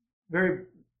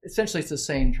it's the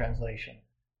same translation.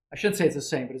 I shouldn't say it's the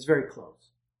same, but it's very close.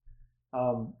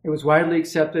 It was widely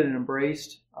accepted and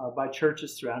embraced by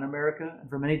churches throughout America, and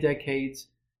for many decades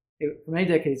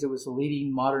it was the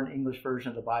leading modern English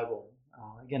version of the Bible.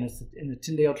 Again, it's in the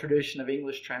Tyndale tradition of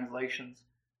English translations.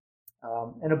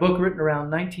 In a book written around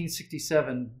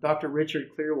 1967, Dr.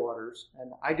 Richard Clearwaters,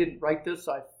 and I didn't write this,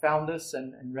 I found this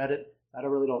and read it. I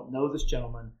really don't know this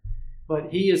gentleman,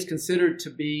 but he is considered to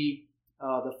be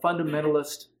the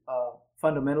fundamentalist.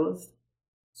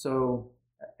 So,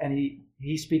 and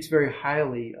he speaks very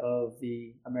highly of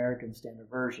the American Standard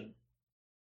Version.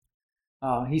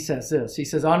 He says this. He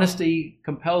says, "Honesty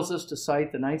compels us to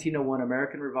cite the 1901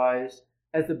 American Revised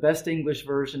as the best English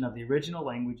version of the original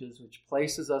languages, which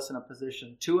places us in a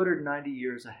position 290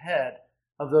 years ahead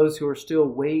of those who are still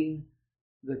weighing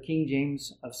the King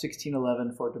James of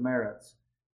 1611 for demerits.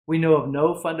 We know of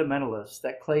no fundamentalists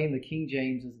that claim the King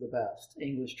James is the best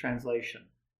English translation.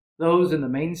 Those in the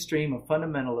mainstream of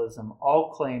fundamentalism all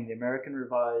claim the American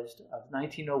Revised of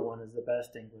 1901 is the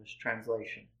best English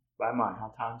translation." By mine, how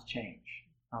times change.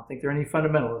 I don't think there are any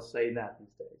fundamentalists saying that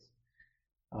these days.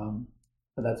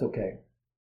 But that's okay.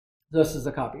 This is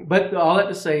a copy. But all that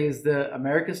to say is the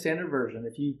American Standard Version,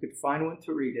 if you could find one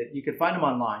to read it, you could find them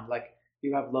online. Like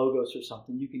you have Logos or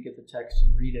something, you can get the text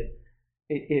and read it.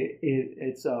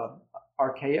 It's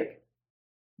archaic,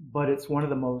 but it's one of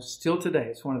the most, still today,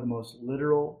 it's one of the most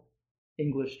literal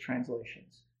English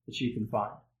translations that you can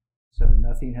find. So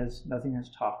nothing has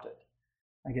topped it.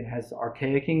 Again, it has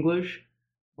archaic English,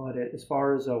 but as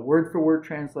far as a word-for-word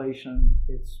translation,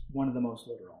 it's one of the most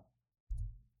literal.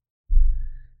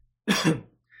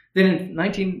 Then in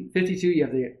 1952, you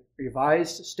have the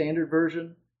Revised Standard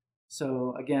Version.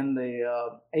 So again,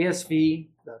 the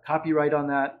ASV, the copyright on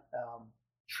that,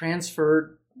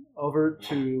 transferred over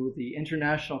to the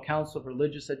International Council of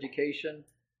Religious Education.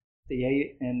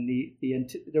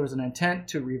 There was an intent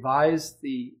to revise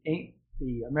the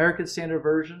American Standard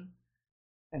Version,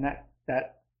 and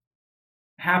that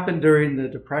happened during the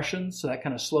Depression, so that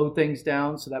kind of slowed things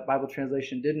down. So that Bible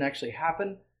translation didn't actually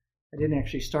happen. It didn't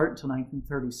actually start until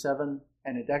 1937,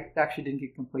 and it actually didn't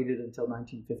get completed until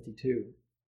 1952.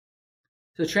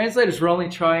 So the translators were only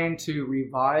trying to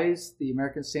revise the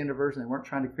American Standard Version. They weren't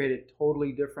trying to create a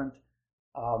totally different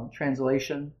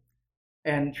translation.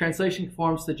 And translation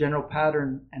conforms to the general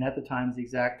pattern, and at the time, the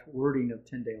exact wording of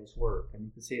Tyndale's work. And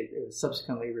you can see it was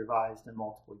subsequently revised in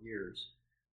multiple years.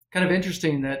 Kind of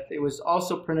interesting that it was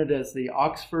also printed as the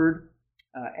Oxford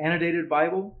Annotated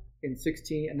Bible in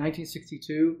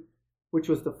 1962, which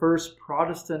was the first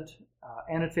Protestant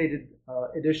annotated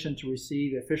edition to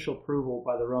receive official approval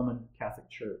by the Roman Catholic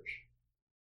Church.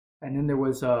 And then there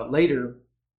was later,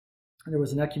 there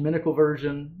was an ecumenical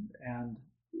version, and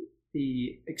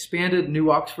the expanded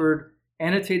New Oxford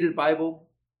Annotated Bible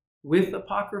with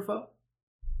Apocrypha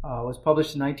was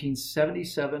published in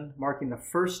 1977, marking the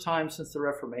first time since the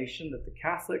Reformation that the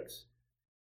Catholics,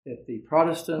 that the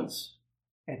Protestants,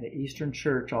 and the Eastern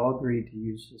Church all agreed to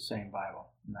use the same Bible.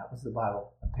 And that was the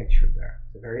Bible pictured there.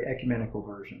 It's a very ecumenical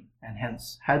version, and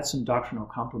hence had some doctrinal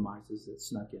compromises that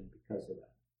snuck in because of that.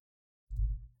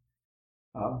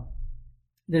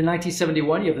 Then in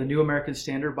 1971, you have the New American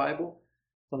Standard Bible.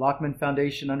 The Lockman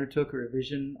Foundation undertook a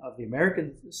revision of the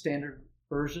American Standard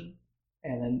Version,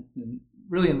 and then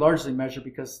really in largely measure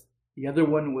because the other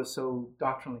one was so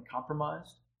doctrinally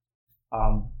compromised.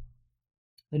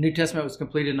 The New Testament was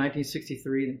completed in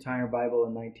 1963, the entire Bible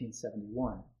in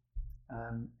 1971.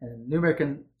 And the New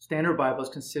American Standard Bible is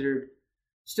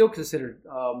still considered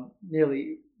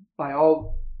nearly by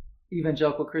all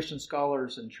evangelical Christian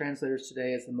scholars and translators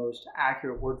today as the most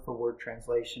accurate word-for-word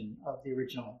translation of the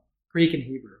original Greek and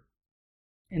Hebrew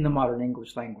in the modern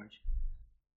English language.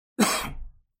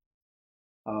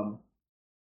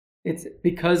 It's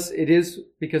because it is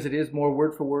more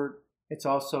word for word. It's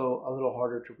also a little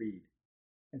harder to read,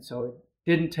 and so it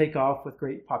didn't take off with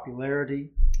great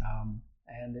popularity.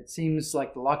 And it seems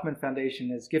like the Lockman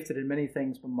Foundation is gifted in many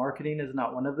things, but marketing is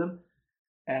not one of them.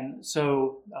 And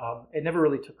so it never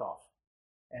really took off.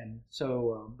 And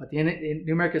so, but the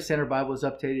New American Standard Bible was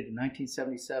updated in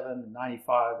 1977,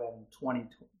 95, and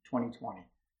 2020.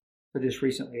 So just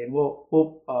recently, and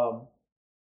we'll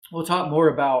talk more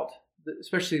about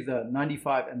especially the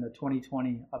 95 and the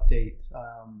 2020 update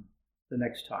the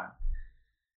next time.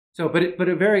 So, but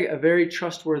a very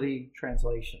trustworthy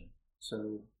translation.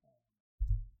 So,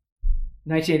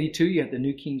 1982, you have the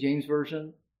New King James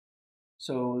Version.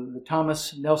 So the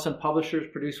Thomas Nelson publishers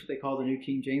produced what they call the New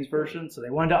King James Version. So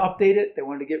they wanted to update it. They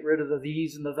wanted to get rid of the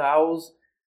these and the thous.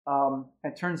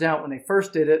 It turns out when they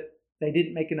first did it, they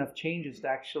didn't make enough changes to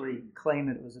actually claim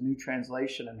that it was a new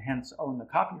translation and hence own the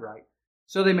copyright.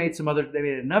 So they made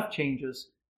enough changes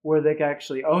where they could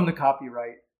actually own the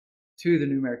copyright to the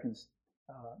New Americans,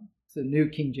 the New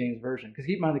King James Version. Because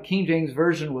keep in mind, the King James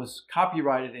Version was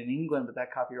copyrighted in England, but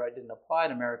that copyright didn't apply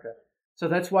in America. So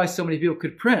that's why so many people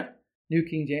could print New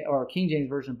King James or King James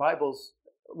Version Bibles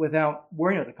without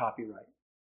worrying about the copyright.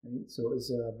 Right? So it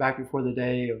was back before the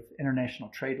day of international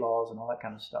trade laws and all that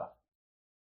kind of stuff.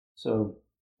 So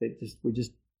the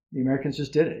Americans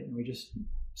just did it, and we just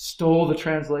stole the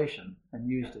translation and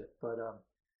used it, but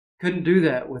couldn't do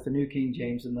that with the New King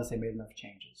James unless they made enough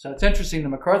changes. So it's interesting. The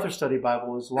MacArthur Study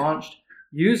Bible was launched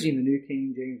using the New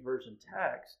King James Version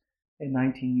text in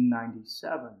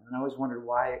 1997, and I always wondered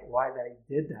why they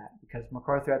did that, because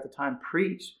MacArthur at the time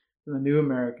preached from the New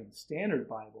American Standard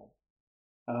Bible,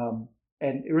 and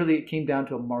it came down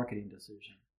to a marketing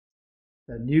decision.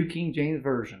 The New King James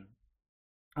Version,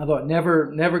 although it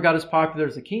never got as popular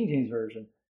as the King James Version,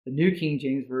 the New King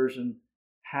James Version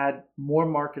had more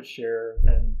market share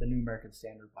than the New American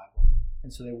Standard Bible,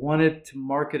 and so they wanted to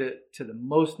market it to the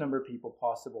most number of people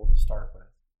possible to start with.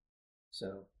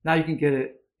 So now you can get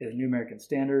it in the New American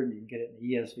Standard, you can get it in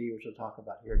the ESV, which we'll talk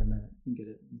about here in a minute. You can get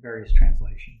it in various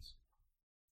translations.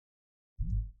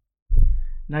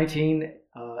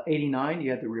 1989, you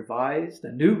had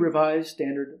the New Revised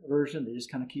Standard Version. They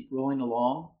just kind of keep rolling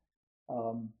along.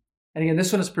 And again,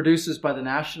 this one is produced by the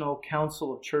National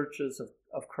Council of Churches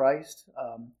of Christ.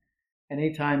 And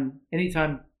anytime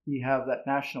you have that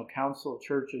National Council of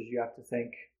Churches, you have to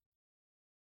think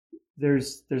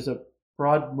there's a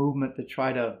broad movement to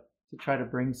try to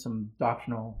bring some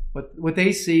doctrinal, what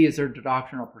they see is their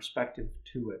doctrinal perspective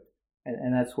to it,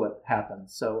 and that's what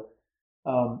happens. So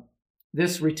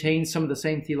this retains some of the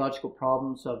same theological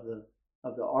problems of the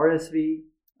RSV,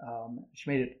 which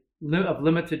made it of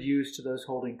limited use to those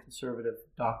holding conservative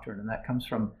doctrine, and that comes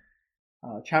from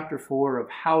chapter 4 of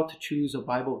How to Choose a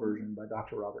Bible Version by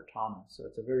Dr. Robert Thomas. So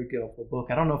it's a very beautiful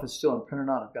book. I don't know if it's still in print or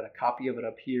not. I've got a copy of it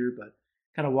up here, but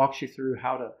kind of walks you through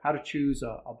how to choose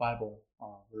a Bible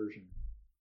version.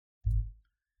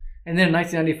 And then in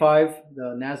 1995,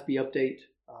 the NASB update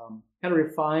kind of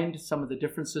refined some of the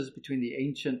differences between the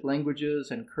ancient languages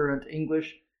and current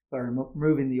English by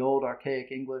removing the old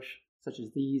archaic English, such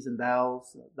as these and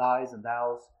thous, thys and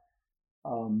thous.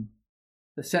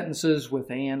 The sentences with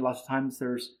and, lots of times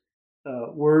there's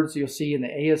words you'll see in the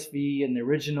ASV and the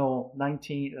original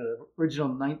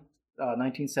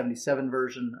 1977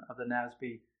 version of the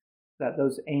NASB, that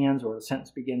those ands, or the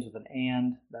sentence begins with an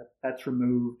and, that's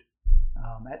removed.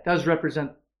 That does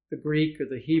represent the Greek or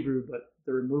the Hebrew, but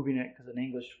they're removing it because in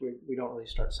English we don't really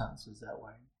start sentences that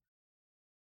way.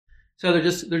 So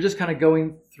they're just kind of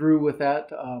going through with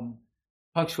that.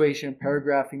 Punctuation and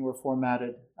paragraphing were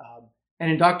formatted.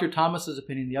 And in Dr. Thomas's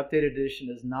opinion, the updated edition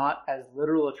is not as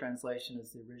literal a translation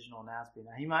as the original NASB.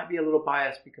 Now, he might be a little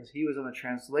biased because he was on the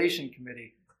translation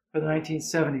committee for the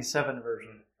 1977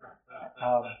 version.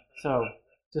 So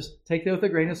just take that with a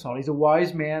grain of salt. He's a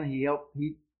wise man. He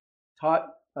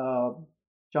taught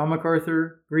John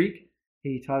MacArthur Greek.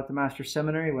 He taught at the Master's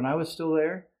Seminary when I was still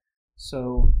there.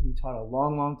 So he taught a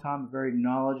long, long time, a very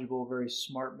knowledgeable, very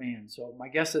smart man. So my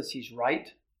guess is he's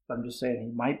right, but I'm just saying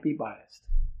he might be biased.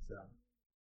 So.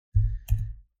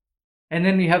 And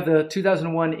then we have the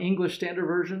 2001 English Standard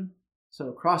Version.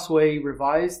 So Crossway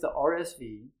revised the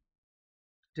RSV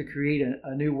to create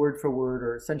a new word-for-word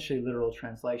or essentially literal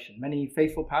translation. Many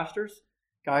faithful pastors,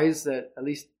 guys that at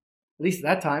least at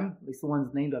that time, at least the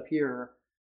ones named up here,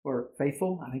 were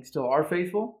faithful. I think still are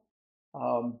faithful.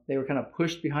 They were kind of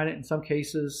pushed behind it. In some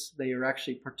cases, they were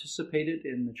actually participated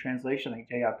in the translation. I think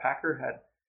J.I. Packer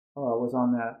was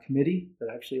on that committee that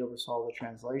actually oversaw the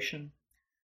translation.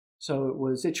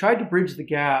 So it tried to bridge the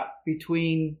gap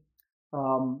between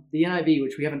the NIV,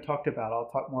 which we haven't talked about. I'll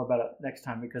talk more about it next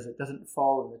time because it doesn't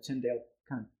fall in the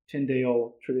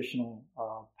Tyndale traditional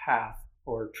path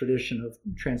or tradition of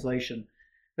translation.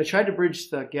 But it tried to bridge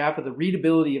the gap of the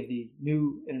readability of the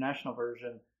New International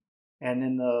Version and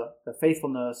then the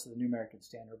faithfulness of the New American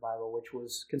Standard Bible, which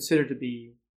was considered to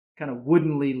be kind of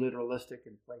woodenly literalistic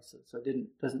in places, so it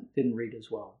didn't read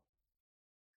as well.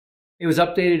 It was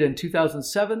updated in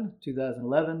 2007,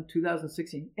 2011,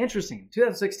 2016. Interesting.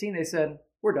 2016, they said,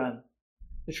 we're done.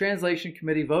 The translation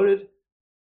committee voted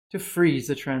to freeze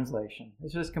the translation.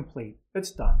 It's just complete. It's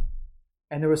done.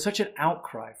 And there was such an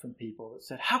outcry from people that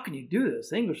said, how can you do this?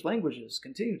 The English languages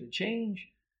continue to change,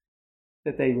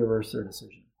 that they reversed their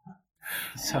decision.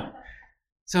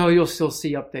 So you'll still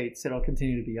see updates. It'll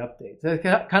continue to be updates.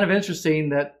 It's kind of interesting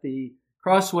that the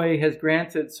Crossway has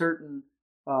granted certain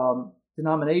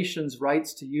denominations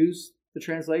rights to use the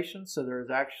translation. So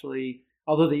there's actually,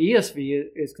 although the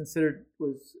ESV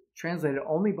was translated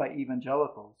only by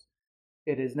evangelicals,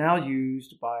 it is now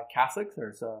used by Catholics.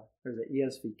 There's an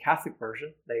ESV Catholic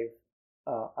version. They've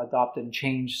adopted and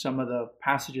changed some of the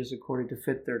passages according to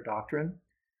fit their doctrine.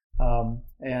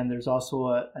 And there's also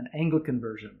an Anglican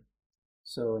version.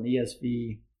 So an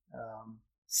ESV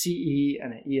CE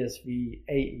and an ESV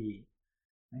AE.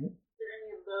 Right? Is there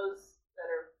any of those that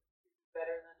are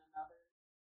better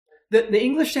than another? The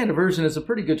English Standard Version is a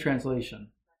pretty good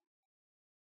translation.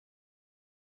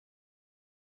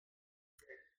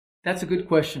 That's a good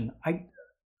question.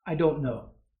 I don't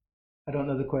know. I don't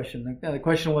know the question. The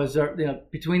question was,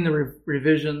 between the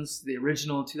revisions, the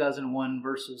original 2001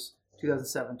 versus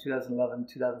 2007, 2011,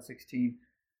 2016,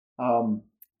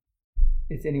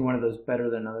 is any one of those better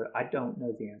than another? I don't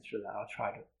know the answer to that. I'll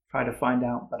try to find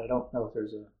out, but I don't know if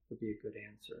would be a good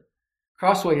answer.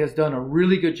 Crossway has done a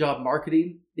really good job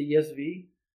marketing the ESV,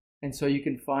 and so you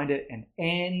can find it in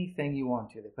anything you want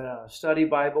to. They put out a study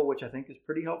Bible, which I think is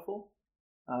pretty helpful,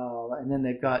 and then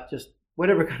they've got just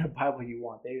whatever kind of Bible you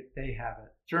want. They have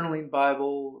it. Journaling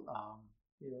Bible,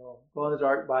 glow in the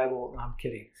dark Bible. No, I'm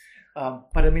kidding,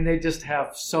 but I mean they just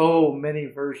have so many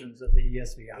versions of the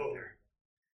ESV out there.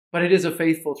 But it is a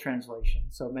faithful translation.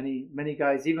 So many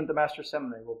guys, even at the Master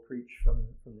Seminary, will preach from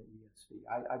the ESV.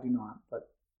 I do not, but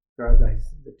there are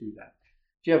guys that do that.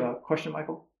 Do you have a question,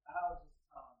 Michael?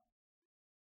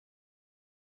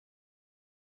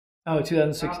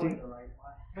 2016?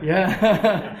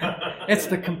 Yeah. It's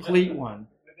the complete one.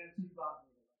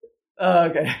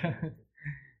 Okay.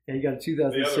 Yeah, you got a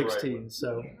 2016. Right,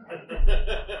 so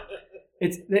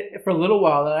it's for a little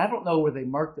while, and I don't know where they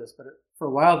marked this, but for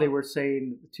a while they were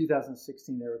saying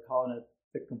 2016 they were calling it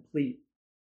the complete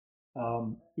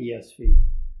ESV,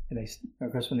 and they,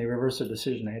 of course, when they reversed their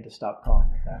decision, they had to stop calling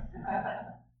it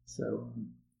that. So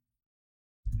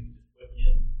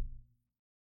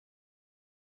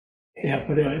yeah,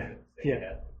 put in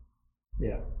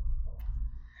yeah.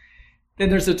 Then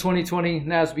there's the 2020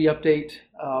 NASB update,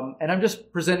 and I'm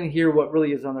just presenting here what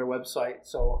really is on their website.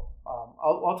 So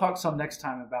I'll talk some next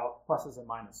time about pluses and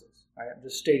minuses. Right? I'm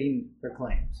just stating their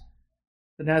claims.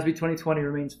 The NASB 2020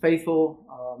 remains faithful,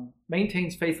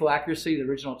 maintains faithful accuracy of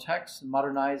the original text, and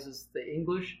modernizes the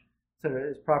English so that it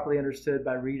is properly understood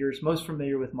by readers most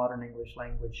familiar with modern English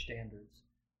language standards.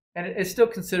 And it's still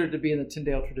considered to be in the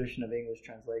Tyndale tradition of English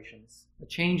translations. The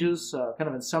changes, kind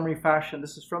of in summary fashion,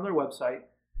 this is from their website,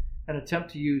 an attempt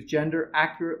to use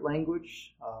gender-accurate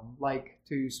language, like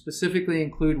to specifically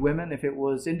include women if it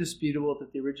was indisputable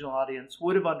that the original audience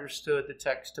would have understood the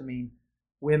text to mean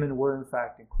women were in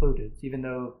fact included, even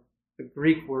though the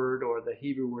Greek word or the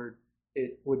Hebrew word,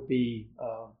 it would be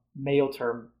a male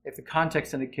term. If the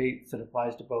context indicates that it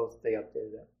applies to both, they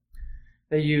updated it.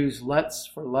 They use let's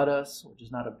for let us, which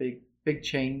is not a big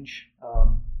change.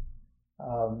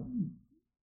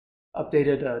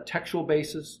 Updated textual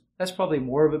basis. That's probably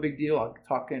more of a big deal. I'll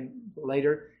talk in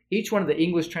later. Each one of the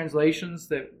English translations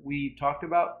that we talked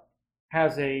about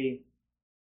has a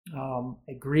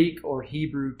Greek or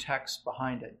Hebrew text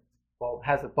behind it. Well, it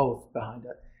has it both behind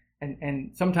it.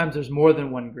 and sometimes there's more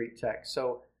than one Greek text.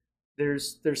 So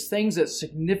there's things that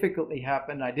significantly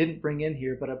happened I didn't bring in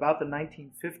here, but about the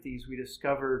 1950s we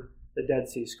discovered the Dead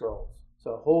Sea Scrolls.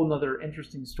 So a whole nother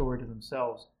interesting story to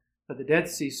themselves. But the Dead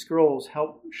Sea Scrolls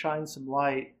help shine some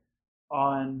light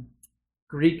on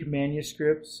Greek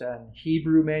manuscripts and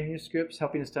Hebrew manuscripts,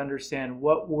 helping us to understand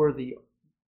what were the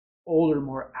older,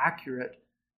 more accurate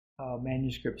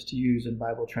manuscripts to use in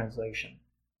Bible translation.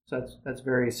 So that's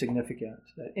very significant.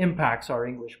 That impacts our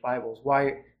English Bibles.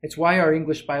 Why our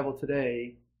English Bible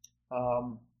today,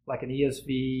 like an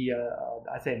ESV,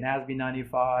 I'd say a NASB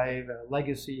 95, a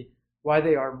Legacy, why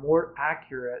they are more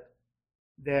accurate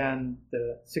than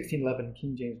the 1611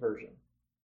 King James Version.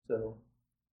 So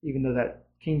even though that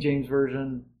King James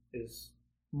Version is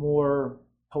more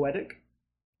poetic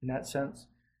in that sense,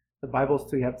 the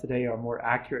Bibles we have today are more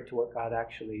accurate to what God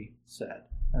actually said.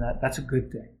 And that's a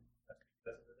good thing.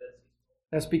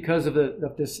 That's because of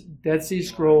this Dead Sea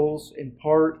Scrolls in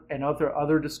part, and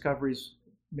other discoveries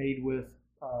made with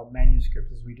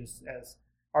manuscripts as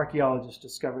archaeologists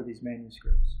discover these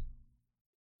manuscripts.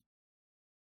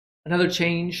 Another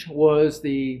change was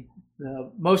the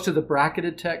most of the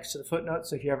bracketed text, the footnotes.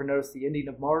 So if you ever notice the ending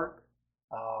of Mark,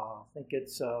 I think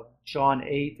it's John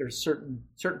 8. There's certain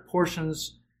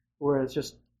portions where it's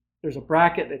just there's a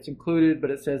bracket that's included,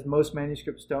 but it says most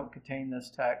manuscripts don't contain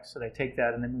this text, so they take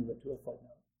that and they move it to a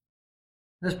footnote.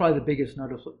 That's probably the biggest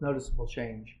noticeable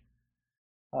change.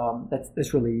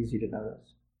 That's really easy to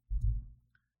notice.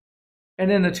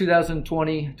 And then the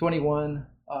 2021,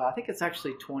 I think it's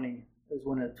actually 20. It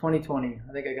was 2020.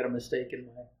 I think I got a mistake in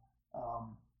my,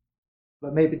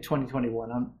 but maybe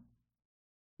 2021.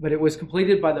 But it was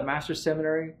completed by the Master's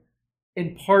Seminary,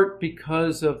 in part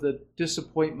because of the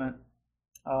disappointment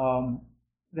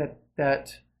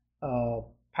that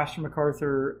Pastor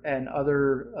MacArthur and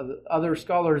other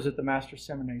scholars at the Master's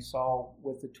Seminary saw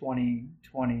with the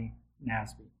 2020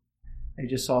 NASB. They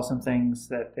just saw some things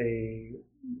that they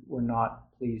were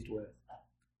not pleased with.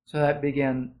 So that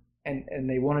began, and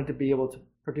they wanted to be able to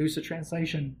produce a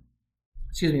translation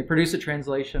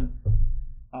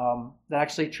that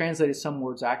actually translated some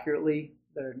words accurately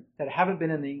that haven't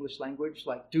been in the English language,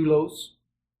 like doulos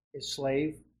is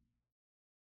slave.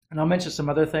 And I'll mention some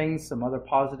other things, some other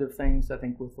positive things, I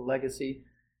think, with the Legacy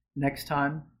next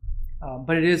time.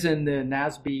 But it is in the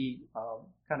NASB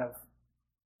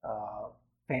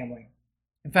family.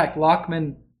 In fact,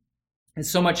 Lockman is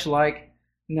so much like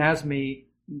NASB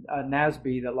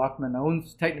that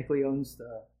Lockman technically owns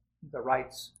the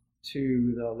rights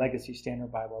to the Legacy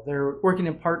Standard Bible. They're working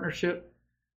in partnership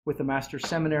with the Master's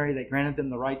Seminary. They granted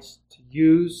them the rights to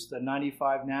use the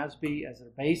 95 NASB as their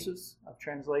basis of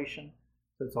translation.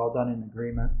 So it's all done in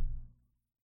agreement.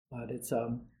 But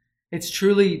it's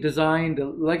truly designed, the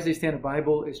Legacy Standard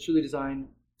Bible is truly designed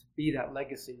to be that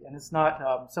legacy. And it's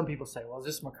not, some people say, well, is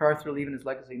this MacArthur leaving his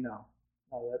legacy? No,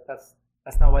 that's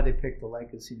not why they picked the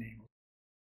Legacy name.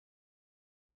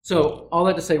 So all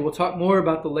that to say, we'll talk more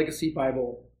about the Legacy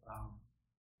Bible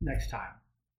next time.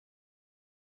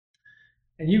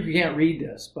 And you can't read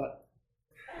this, but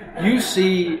you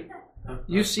see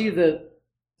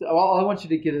all I want you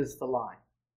to get is the line.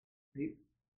 Right?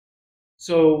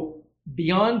 So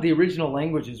beyond the original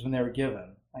languages when they were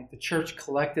given, like the church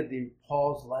collected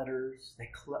Paul's letters, they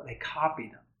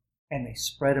copied them, and they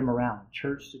spread them around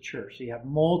church to church. So you have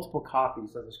multiple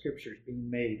copies of the scriptures being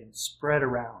made and spread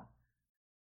around.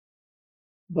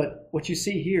 But what you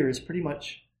see here is pretty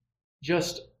much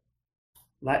just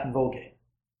Latin Vulgate.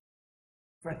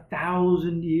 For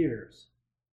 1,000 years,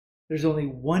 there's only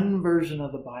one version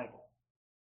of the Bible,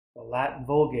 the Latin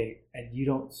Vulgate, and you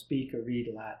don't speak or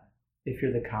read Latin if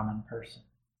you're the common person.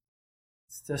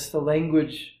 It's just the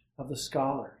language of the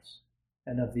scholars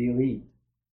and of the elite.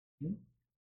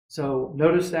 So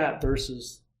notice that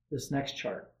versus this next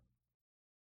chart.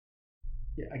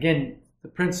 Again, the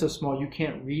print's so small you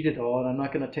can't read it all, and I'm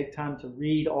not going to take time to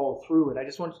read all through it. I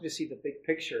just want you to see the big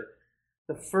picture.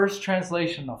 The first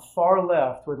translation, the far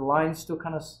left, where the line's still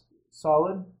kind of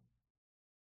solid,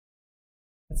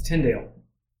 that's Tyndale.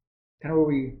 Kind of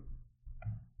where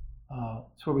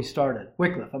that's where we started.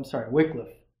 Wycliffe.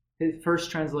 His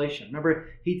first translation. Remember,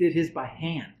 he did his by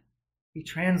hand. He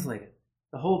translated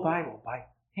the whole Bible by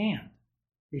hand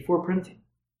before printing.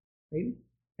 Right?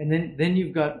 And then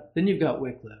you've got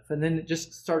Wycliffe, and then it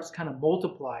just starts kind of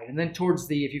multiplying. And then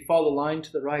if you follow the line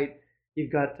to the right,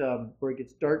 you've got where it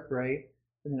gets dark gray,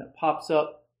 and then it pops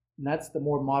up, and that's the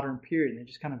more modern period. And they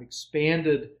just kind of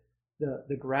expanded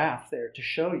the graph there to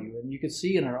show you, and you can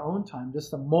see in our own time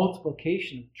just the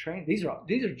multiplication of these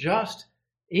are just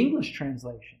English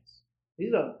translations.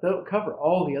 They'll cover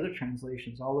all the other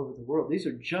translations all over the world. These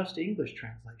are just English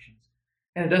translations.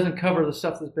 And it doesn't cover the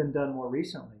stuff that's been done more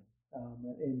recently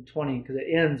because it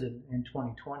ends in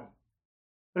 2020.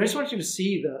 But I just want you to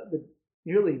see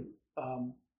the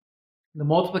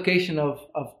multiplication of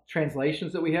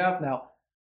translations that we have. Now,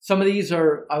 some of these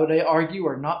I would argue,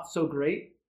 are not so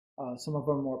great. Some of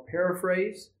them are more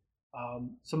paraphrased.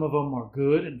 Some of them are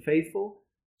good and faithful.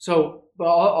 So, but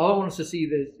all I want us to see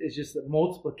is just the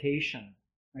multiplication,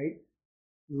 right?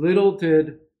 Little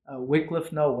did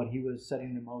Wycliffe know what he was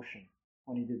setting in motion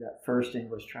when he did that first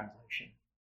English translation.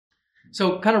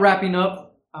 So, kind of wrapping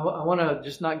up, I want to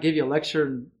just not give you a lecture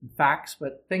and facts,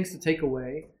 but things to take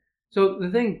away. So,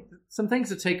 some things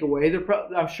to take away.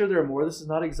 I'm sure there are more. This is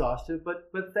not exhaustive, but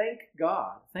thank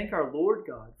God, thank our Lord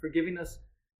God for giving us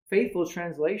faithful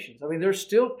translations. I mean, there's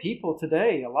still people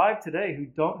today, alive today, who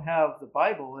don't have the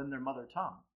Bible in their mother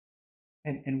tongue.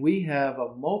 And we have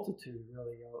a multitude,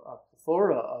 really, a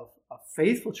plethora of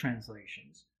faithful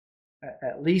translations,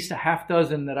 at least a half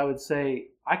dozen that I would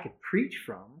say I could preach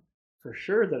from, for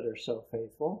sure, that are so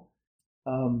faithful.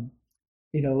 And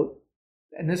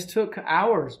this took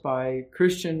hours by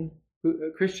Christians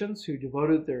who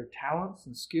devoted their talents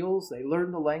and skills. They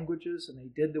learned the languages and they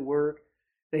did the work.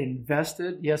 They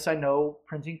invested. Yes, I know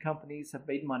printing companies have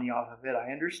made money off of it.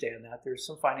 I understand that. There's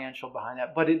some financial behind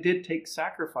that. But it did take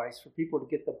sacrifice for people to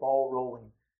get the ball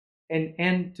rolling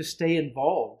and to stay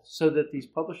involved so that these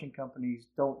publishing companies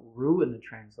don't ruin the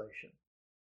translation.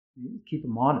 You keep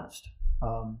them honest.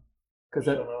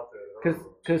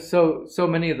 Because so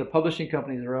many of the publishing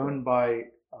companies are owned by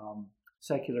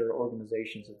secular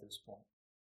organizations at this point.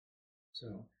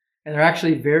 So, and there are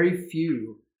actually very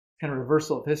few, kind of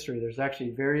reversal of history, there's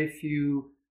actually very few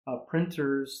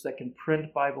printers that can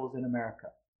print Bibles in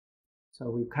America. So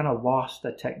we've kind of lost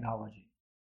that technology.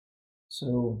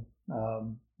 So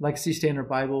Legacy Standard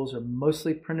Bibles are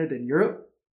mostly printed in Europe,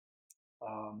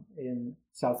 in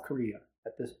South Korea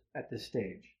at this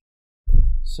stage.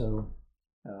 So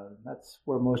that's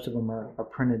where most of them are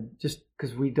printed, just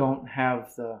because we don't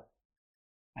have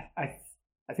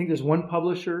I think there's one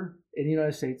publisher in the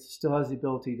United States that still has the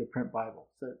ability to print Bibles.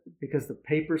 So, because the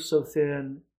paper's so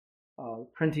thin,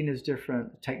 printing is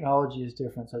different, the technology is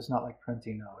different, so it's not like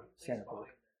printing standard Bible.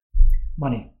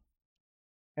 Money.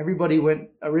 Everybody went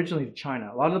originally to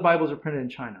China. A lot of the Bibles are printed in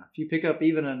China. If you pick up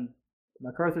even a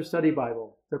MacArthur Study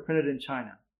Bible, they're printed in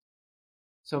China.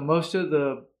 So most of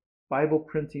the Bible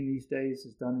printing these days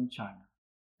is done in China.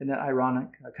 Isn't that ironic?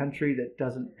 A country that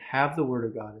doesn't have the Word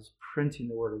of God is printing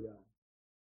the Word of God.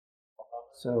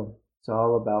 So it's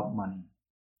all about money.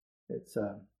 It's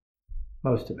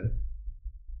most of it.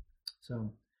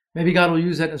 So maybe God will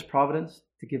use that in His providence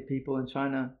to give people in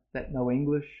China that know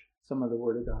English some of the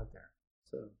Word of God there.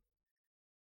 So,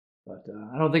 but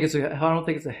I don't think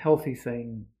it's a healthy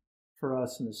thing for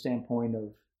us in the standpoint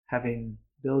of having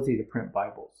ability to print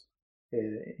Bibles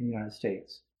in the United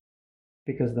States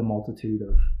because of the multitude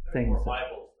of things. More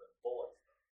Bibles than bullets.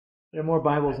 There are more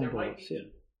Bibles than bullets.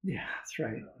 Yeah, that's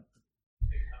right.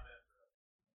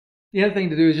 The other thing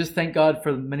to do is just thank God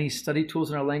for the many study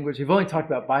tools in our language. We've only talked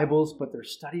about Bibles, but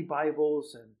there's study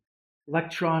Bibles and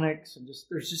electronics, and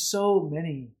there's just so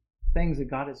many things that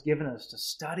God has given us to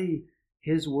study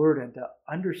His Word and to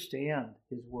understand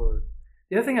His Word.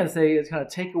 The other thing I'd say is kind of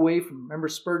take away from, remember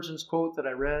Spurgeon's quote that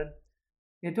I read?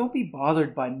 Don't be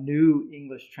bothered by new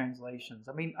English translations.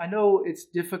 I mean, I know it's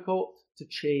difficult to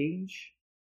change,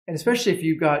 and especially if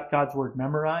you've got God's Word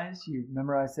memorized, you've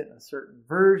memorized it in a certain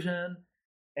version,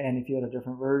 and if you had a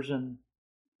different version,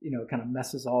 it kind of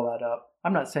messes all that up.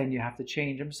 I'm not saying you have to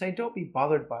change. I'm saying don't be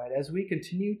bothered by it. As we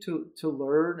continue to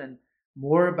learn and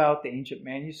more about the ancient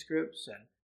manuscripts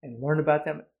and learn about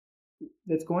them,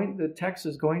 the text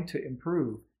is going to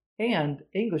improve, and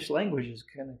English language is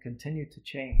going to continue to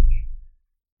change.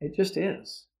 It just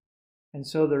is. And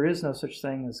so there is no such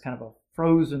thing as kind of a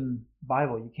frozen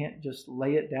Bible. You can't just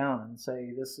lay it down and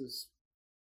say this is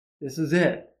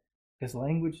it, because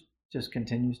language just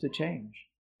continues to change.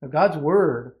 Now, God's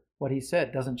Word, what He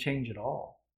said, doesn't change at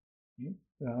all.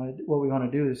 What we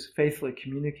want to do is faithfully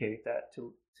communicate that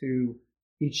to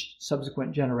each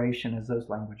subsequent generation as those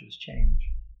languages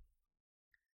change.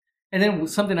 And then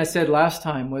something I said last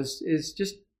time is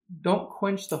just don't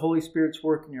quench the Holy Spirit's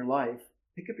work in your life.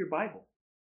 Pick up your Bible.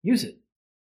 Use it.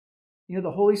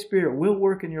 The Holy Spirit will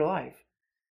work in your life.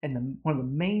 And one of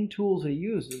the main tools He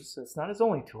uses, it's not His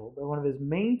only tool, but one of His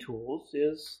main tools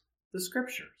is the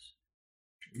Scriptures.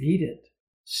 Read it.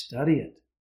 Study it.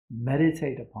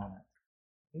 Meditate upon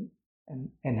it.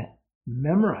 And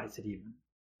memorize it even.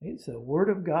 So the Word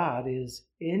of God is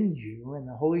in you, and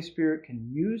the Holy Spirit can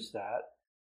use that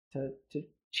to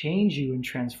change you and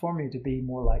transform you to be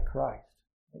more like Christ.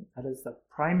 That is the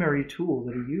primary tool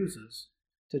that he uses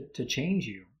to change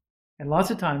you. And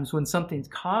lots of times when something's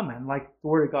common, like the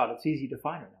Word of God, it's easy to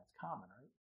find it. It's common, right?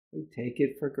 We take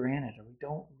it for granted, or we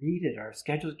don't read it. Our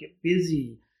schedules get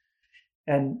busy.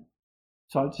 And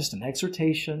so it's just an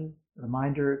exhortation, a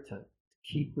reminder to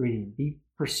keep reading, be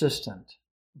persistent,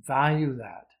 value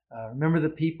that. Remember the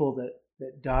people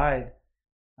that died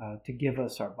to give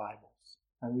us our Bibles.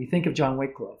 And we think of John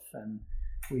Wycliffe, and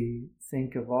we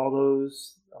think of all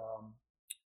those,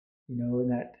 in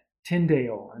that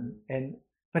Tyndale,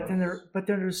 but then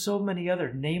there's so many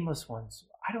other nameless ones.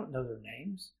 I don't know their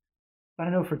names, but I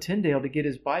know for Tyndale, to get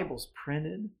his Bibles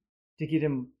printed, to get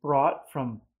him brought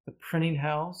from the printing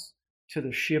house to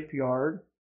the shipyard,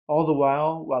 all the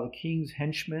while the king's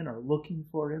henchmen are looking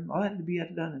for him, all that had to be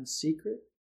done in secret.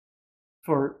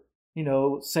 For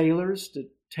sailors to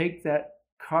take that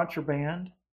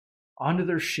contraband onto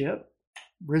their ship,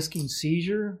 risking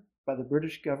seizure by the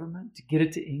British government to get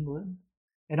it to England,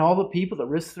 and all the people that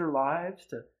risked their lives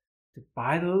to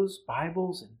buy those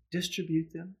Bibles and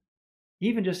distribute them,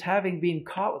 even just being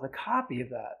caught with a copy of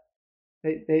that,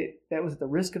 that was at the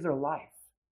risk of their life.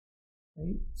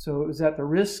 Right? So it was at the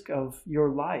risk of your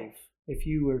life if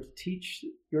you were to teach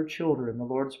your children the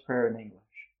Lord's Prayer in English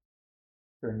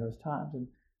during those times. And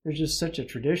there's just such a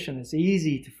tradition. It's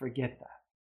easy to forget that.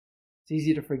 It's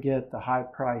easy to forget the high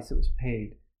price that was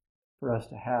paid for us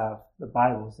to have the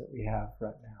Bibles that we have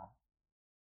right now.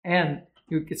 And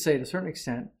you could say, to a certain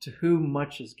extent, to whom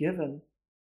much is given,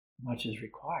 much is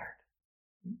required.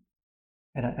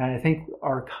 And I think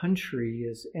our country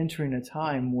is entering a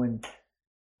time when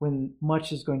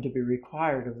much is going to be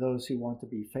required of those who want to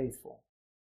be faithful.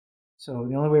 So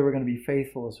the only way we're going to be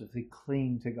faithful is if we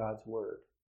cling to God's Word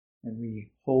and we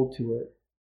hold to it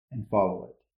and follow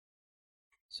it.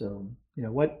 So,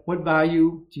 what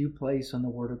value do you place on the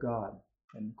Word of God?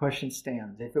 And the question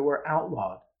stands, if it were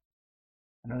outlawed,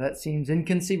 I know that seems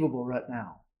inconceivable right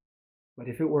now, but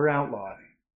if it were outlawed,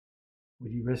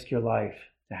 would you risk your life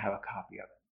to have a copy of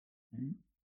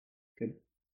it?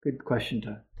 Good question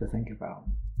to think about.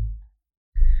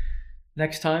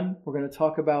 Next time, we're going to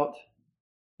talk about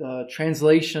the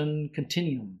translation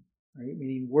continuum, right?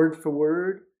 Meaning word for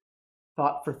word,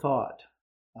 thought for thought.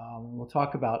 We'll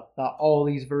talk about all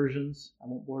these versions. I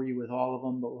won't bore you with all of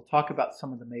them, but we'll talk about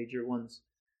some of the major ones,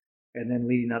 and then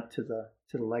leading up to the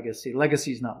Legacy.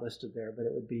 Legacy is not listed there, but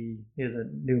it would be the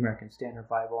New American Standard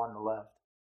Bible on the left.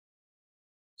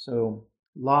 So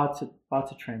lots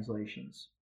of translations.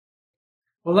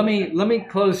 Well, let me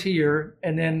close here,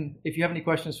 and then if you have any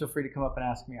questions, feel free to come up and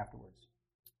ask me afterwards.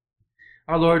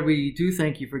 Our Lord, we do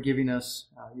thank you for giving us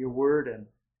your word, and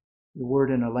your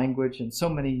word in a language and so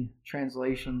many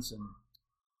translations. And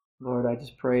Lord, I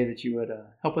just pray that you would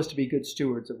help us to be good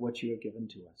stewards of what you have given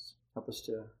to us. Help us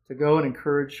to go and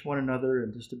encourage one another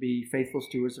and just to be faithful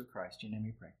stewards of Christ. In your name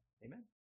we pray. Amen.